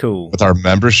very cool with our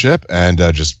membership, and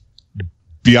just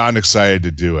beyond excited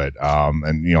to do it.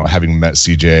 And having met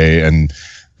CJ and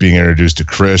being introduced to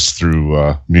Chris through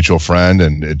a mutual friend,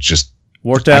 and it just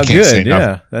worked out good.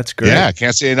 Yeah, that's great. Yeah, I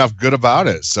can't say enough good about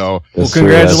it. So,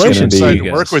 congratulations. Excited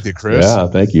to work with you, Chris. Yeah,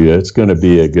 thank you. It's going to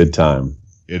be a good time.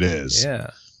 It is.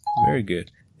 Yeah, very good.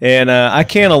 And I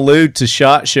can't allude to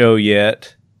SHOT Show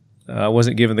yet. I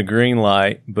wasn't given the green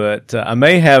light, but I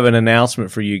may have an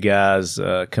announcement for you guys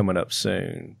coming up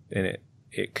soon, and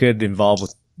it could involve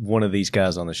with one of these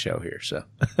guys on the show here. So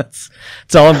that's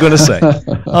all I'm going to say.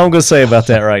 All I'm going to say about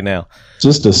that right now.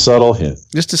 Just a subtle hint.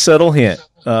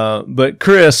 But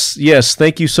Chris, yes,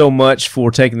 thank you so much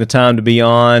for taking the time to be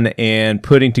on and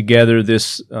putting together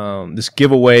this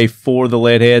giveaway for the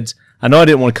Leadheads. I know I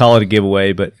didn't want to call it a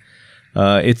giveaway, but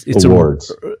it's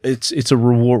awards. It's a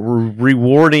reward. We're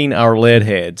rewarding our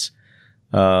Leadheads.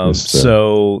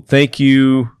 So thank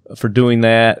you for doing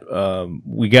that.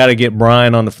 We got to get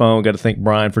Brian on the phone. Got to thank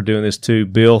Brian for doing this too.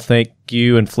 Bill, thank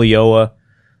you, and FLEOA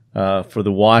for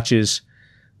the watches.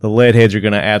 The Leadheads are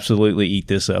going to absolutely eat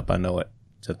this up. I know it.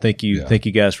 So thank you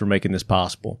guys for making this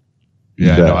possible.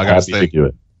 Yeah, no, I got to thank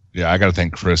you. Yeah, I got to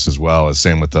thank Chris as well.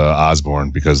 Same with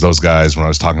Osborne, because those guys, when I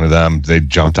was talking to them, they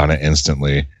jumped on it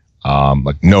instantly.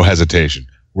 Like no hesitation.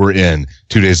 We're in.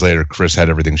 2 days later, Chris had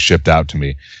everything shipped out to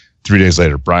me. 3 days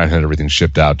later, Brian had everything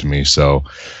shipped out to me. So,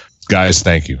 guys,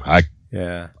 thank you. I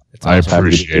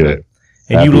appreciate it.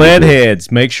 And you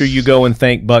Leadheads, make sure you go and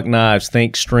thank Buck Knives,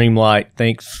 thank Streamlight,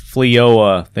 thank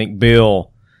FLEOA, thank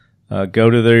Bill. Go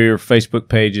to their Facebook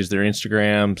pages, their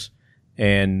Instagrams,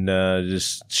 and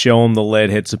just show them the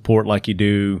Leadhead support like you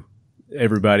do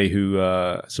everybody who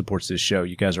supports this show.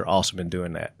 You guys are awesome in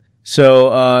doing that.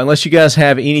 So unless you guys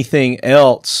have anything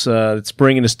else that's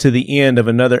bringing us to the end of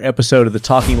another episode of the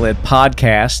Talking Lead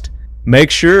podcast,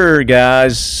 make sure,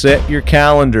 guys, set your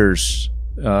calendars,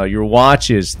 your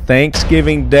watches.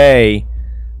 Thanksgiving Day,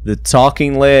 the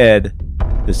Talking Lead,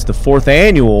 it's the 4th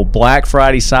annual Black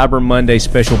Friday Cyber Monday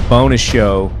special bonus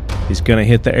show is going to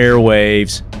hit the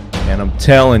airwaves, and I'm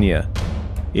telling you,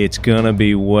 it's going to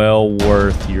be well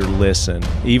worth your listen.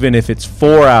 Even if it's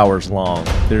 4 hours long,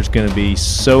 there's going to be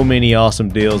so many awesome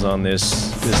deals on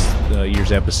this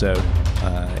year's episode.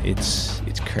 It's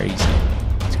crazy.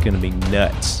 It's going to be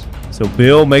nuts. So,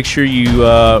 Bill, make sure you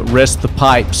rest the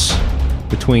pipes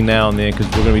between now and then because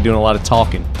we're going to be doing a lot of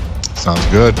talking. Sounds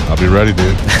good. I'll be ready,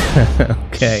 dude.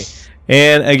 Okay.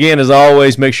 And again, as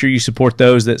always, make sure you support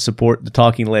those that support the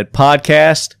Talking Lead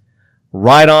podcast.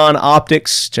 Right On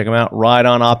Optics. Check them out.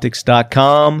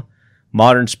 RightOnOptics.com.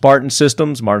 Modern Spartan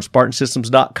Systems.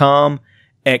 ModernSpartanSystems.com.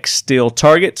 X-Steel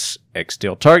Targets.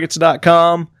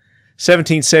 XSteelTargets.com.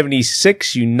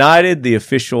 1776 United, the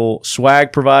official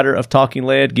swag provider of Talking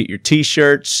Lead. Get your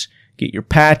t-shirts. Get your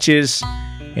patches.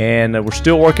 And we're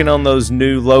still working on those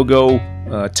new logo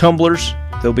tumblers.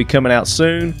 They'll be coming out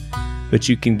soon. But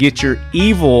you can get your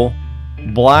evil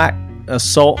black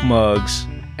assault mugs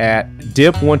at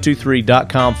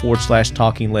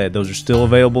dip123.com/Talking Lead. Those are still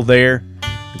available there.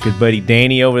 A good buddy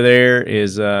Danny over there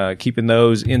is keeping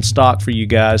those in stock for you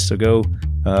guys. So go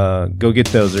get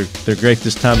those. They're great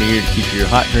this time of year to keep your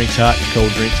hot drinks hot and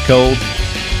cold drinks cold.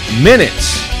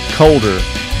 Minutes colder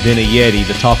than a Yeti,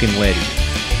 the Talking Leady.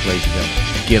 Ladies and gentlemen,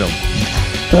 get them.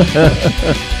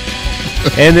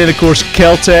 And then, of course,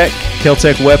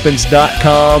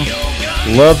 KelTechWeapons.com.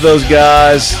 Love those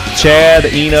guys. Chad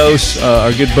Enos,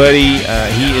 our good buddy,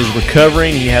 he is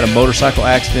recovering. He had a motorcycle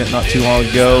accident not too long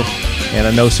ago, and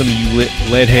I know some of you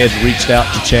lead heads reached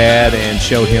out to Chad and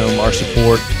showed him our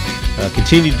support.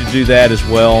 Continue to do that as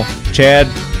well. Chad,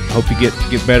 I hope you get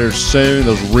better soon.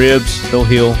 Those ribs, they'll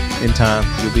heal in time.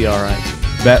 You'll be all right.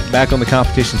 Back on the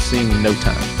competition scene in no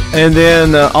time. And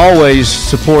then always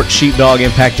support Sheepdog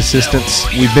Impact Assistance.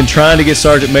 We've been trying to get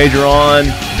Sergeant Major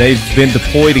on. They've been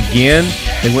deployed again.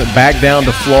 They went back down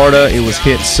to Florida. It was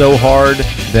hit so hard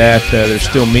that there's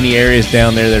still many areas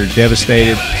down there that are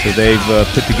devastated. So they've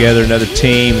put together another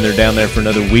team, and they're down there for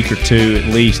another week or two at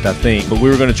least, I think. But we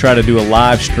were going to try to do a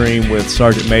live stream with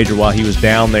Sergeant Major while he was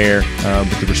down there,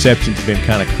 but the reception's been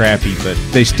kind of crappy. But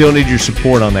they still need your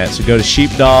support on that. So go to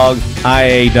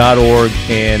sheepdogia.org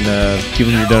and give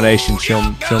them your donation. Show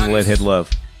them the Leadhead love.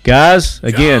 Guys,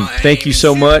 again, thank you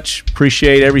so much.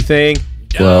 Appreciate everything.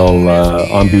 Well,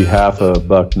 on behalf of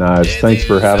Buck Knives, thanks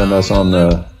for having us on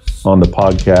the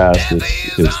podcast.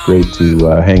 It's great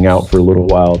to hang out for a little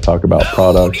while, talk about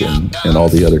product and all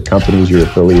the other companies you're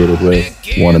affiliated with.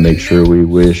 Want to make sure we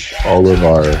wish all of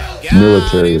our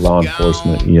military, law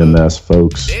enforcement, EMS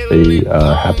folks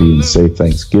a happy and safe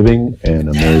Thanksgiving and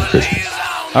a Merry Christmas.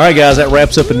 All right, guys, that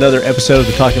wraps up another episode of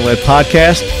the Talking Lead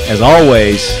podcast. As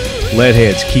always,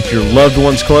 Leadheads, keep your loved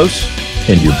ones close.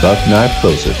 And your buck knife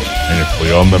closer. And your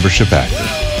FLEOA membership active.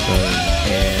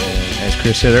 And as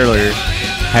Chris said earlier,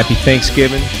 happy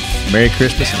Thanksgiving, Merry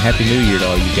Christmas, and Happy New Year to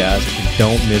all you guys. And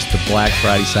don't miss the Black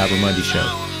Friday Cyber Monday show.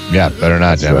 Yeah, better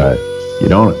not, damn it. Right. You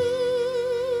don't.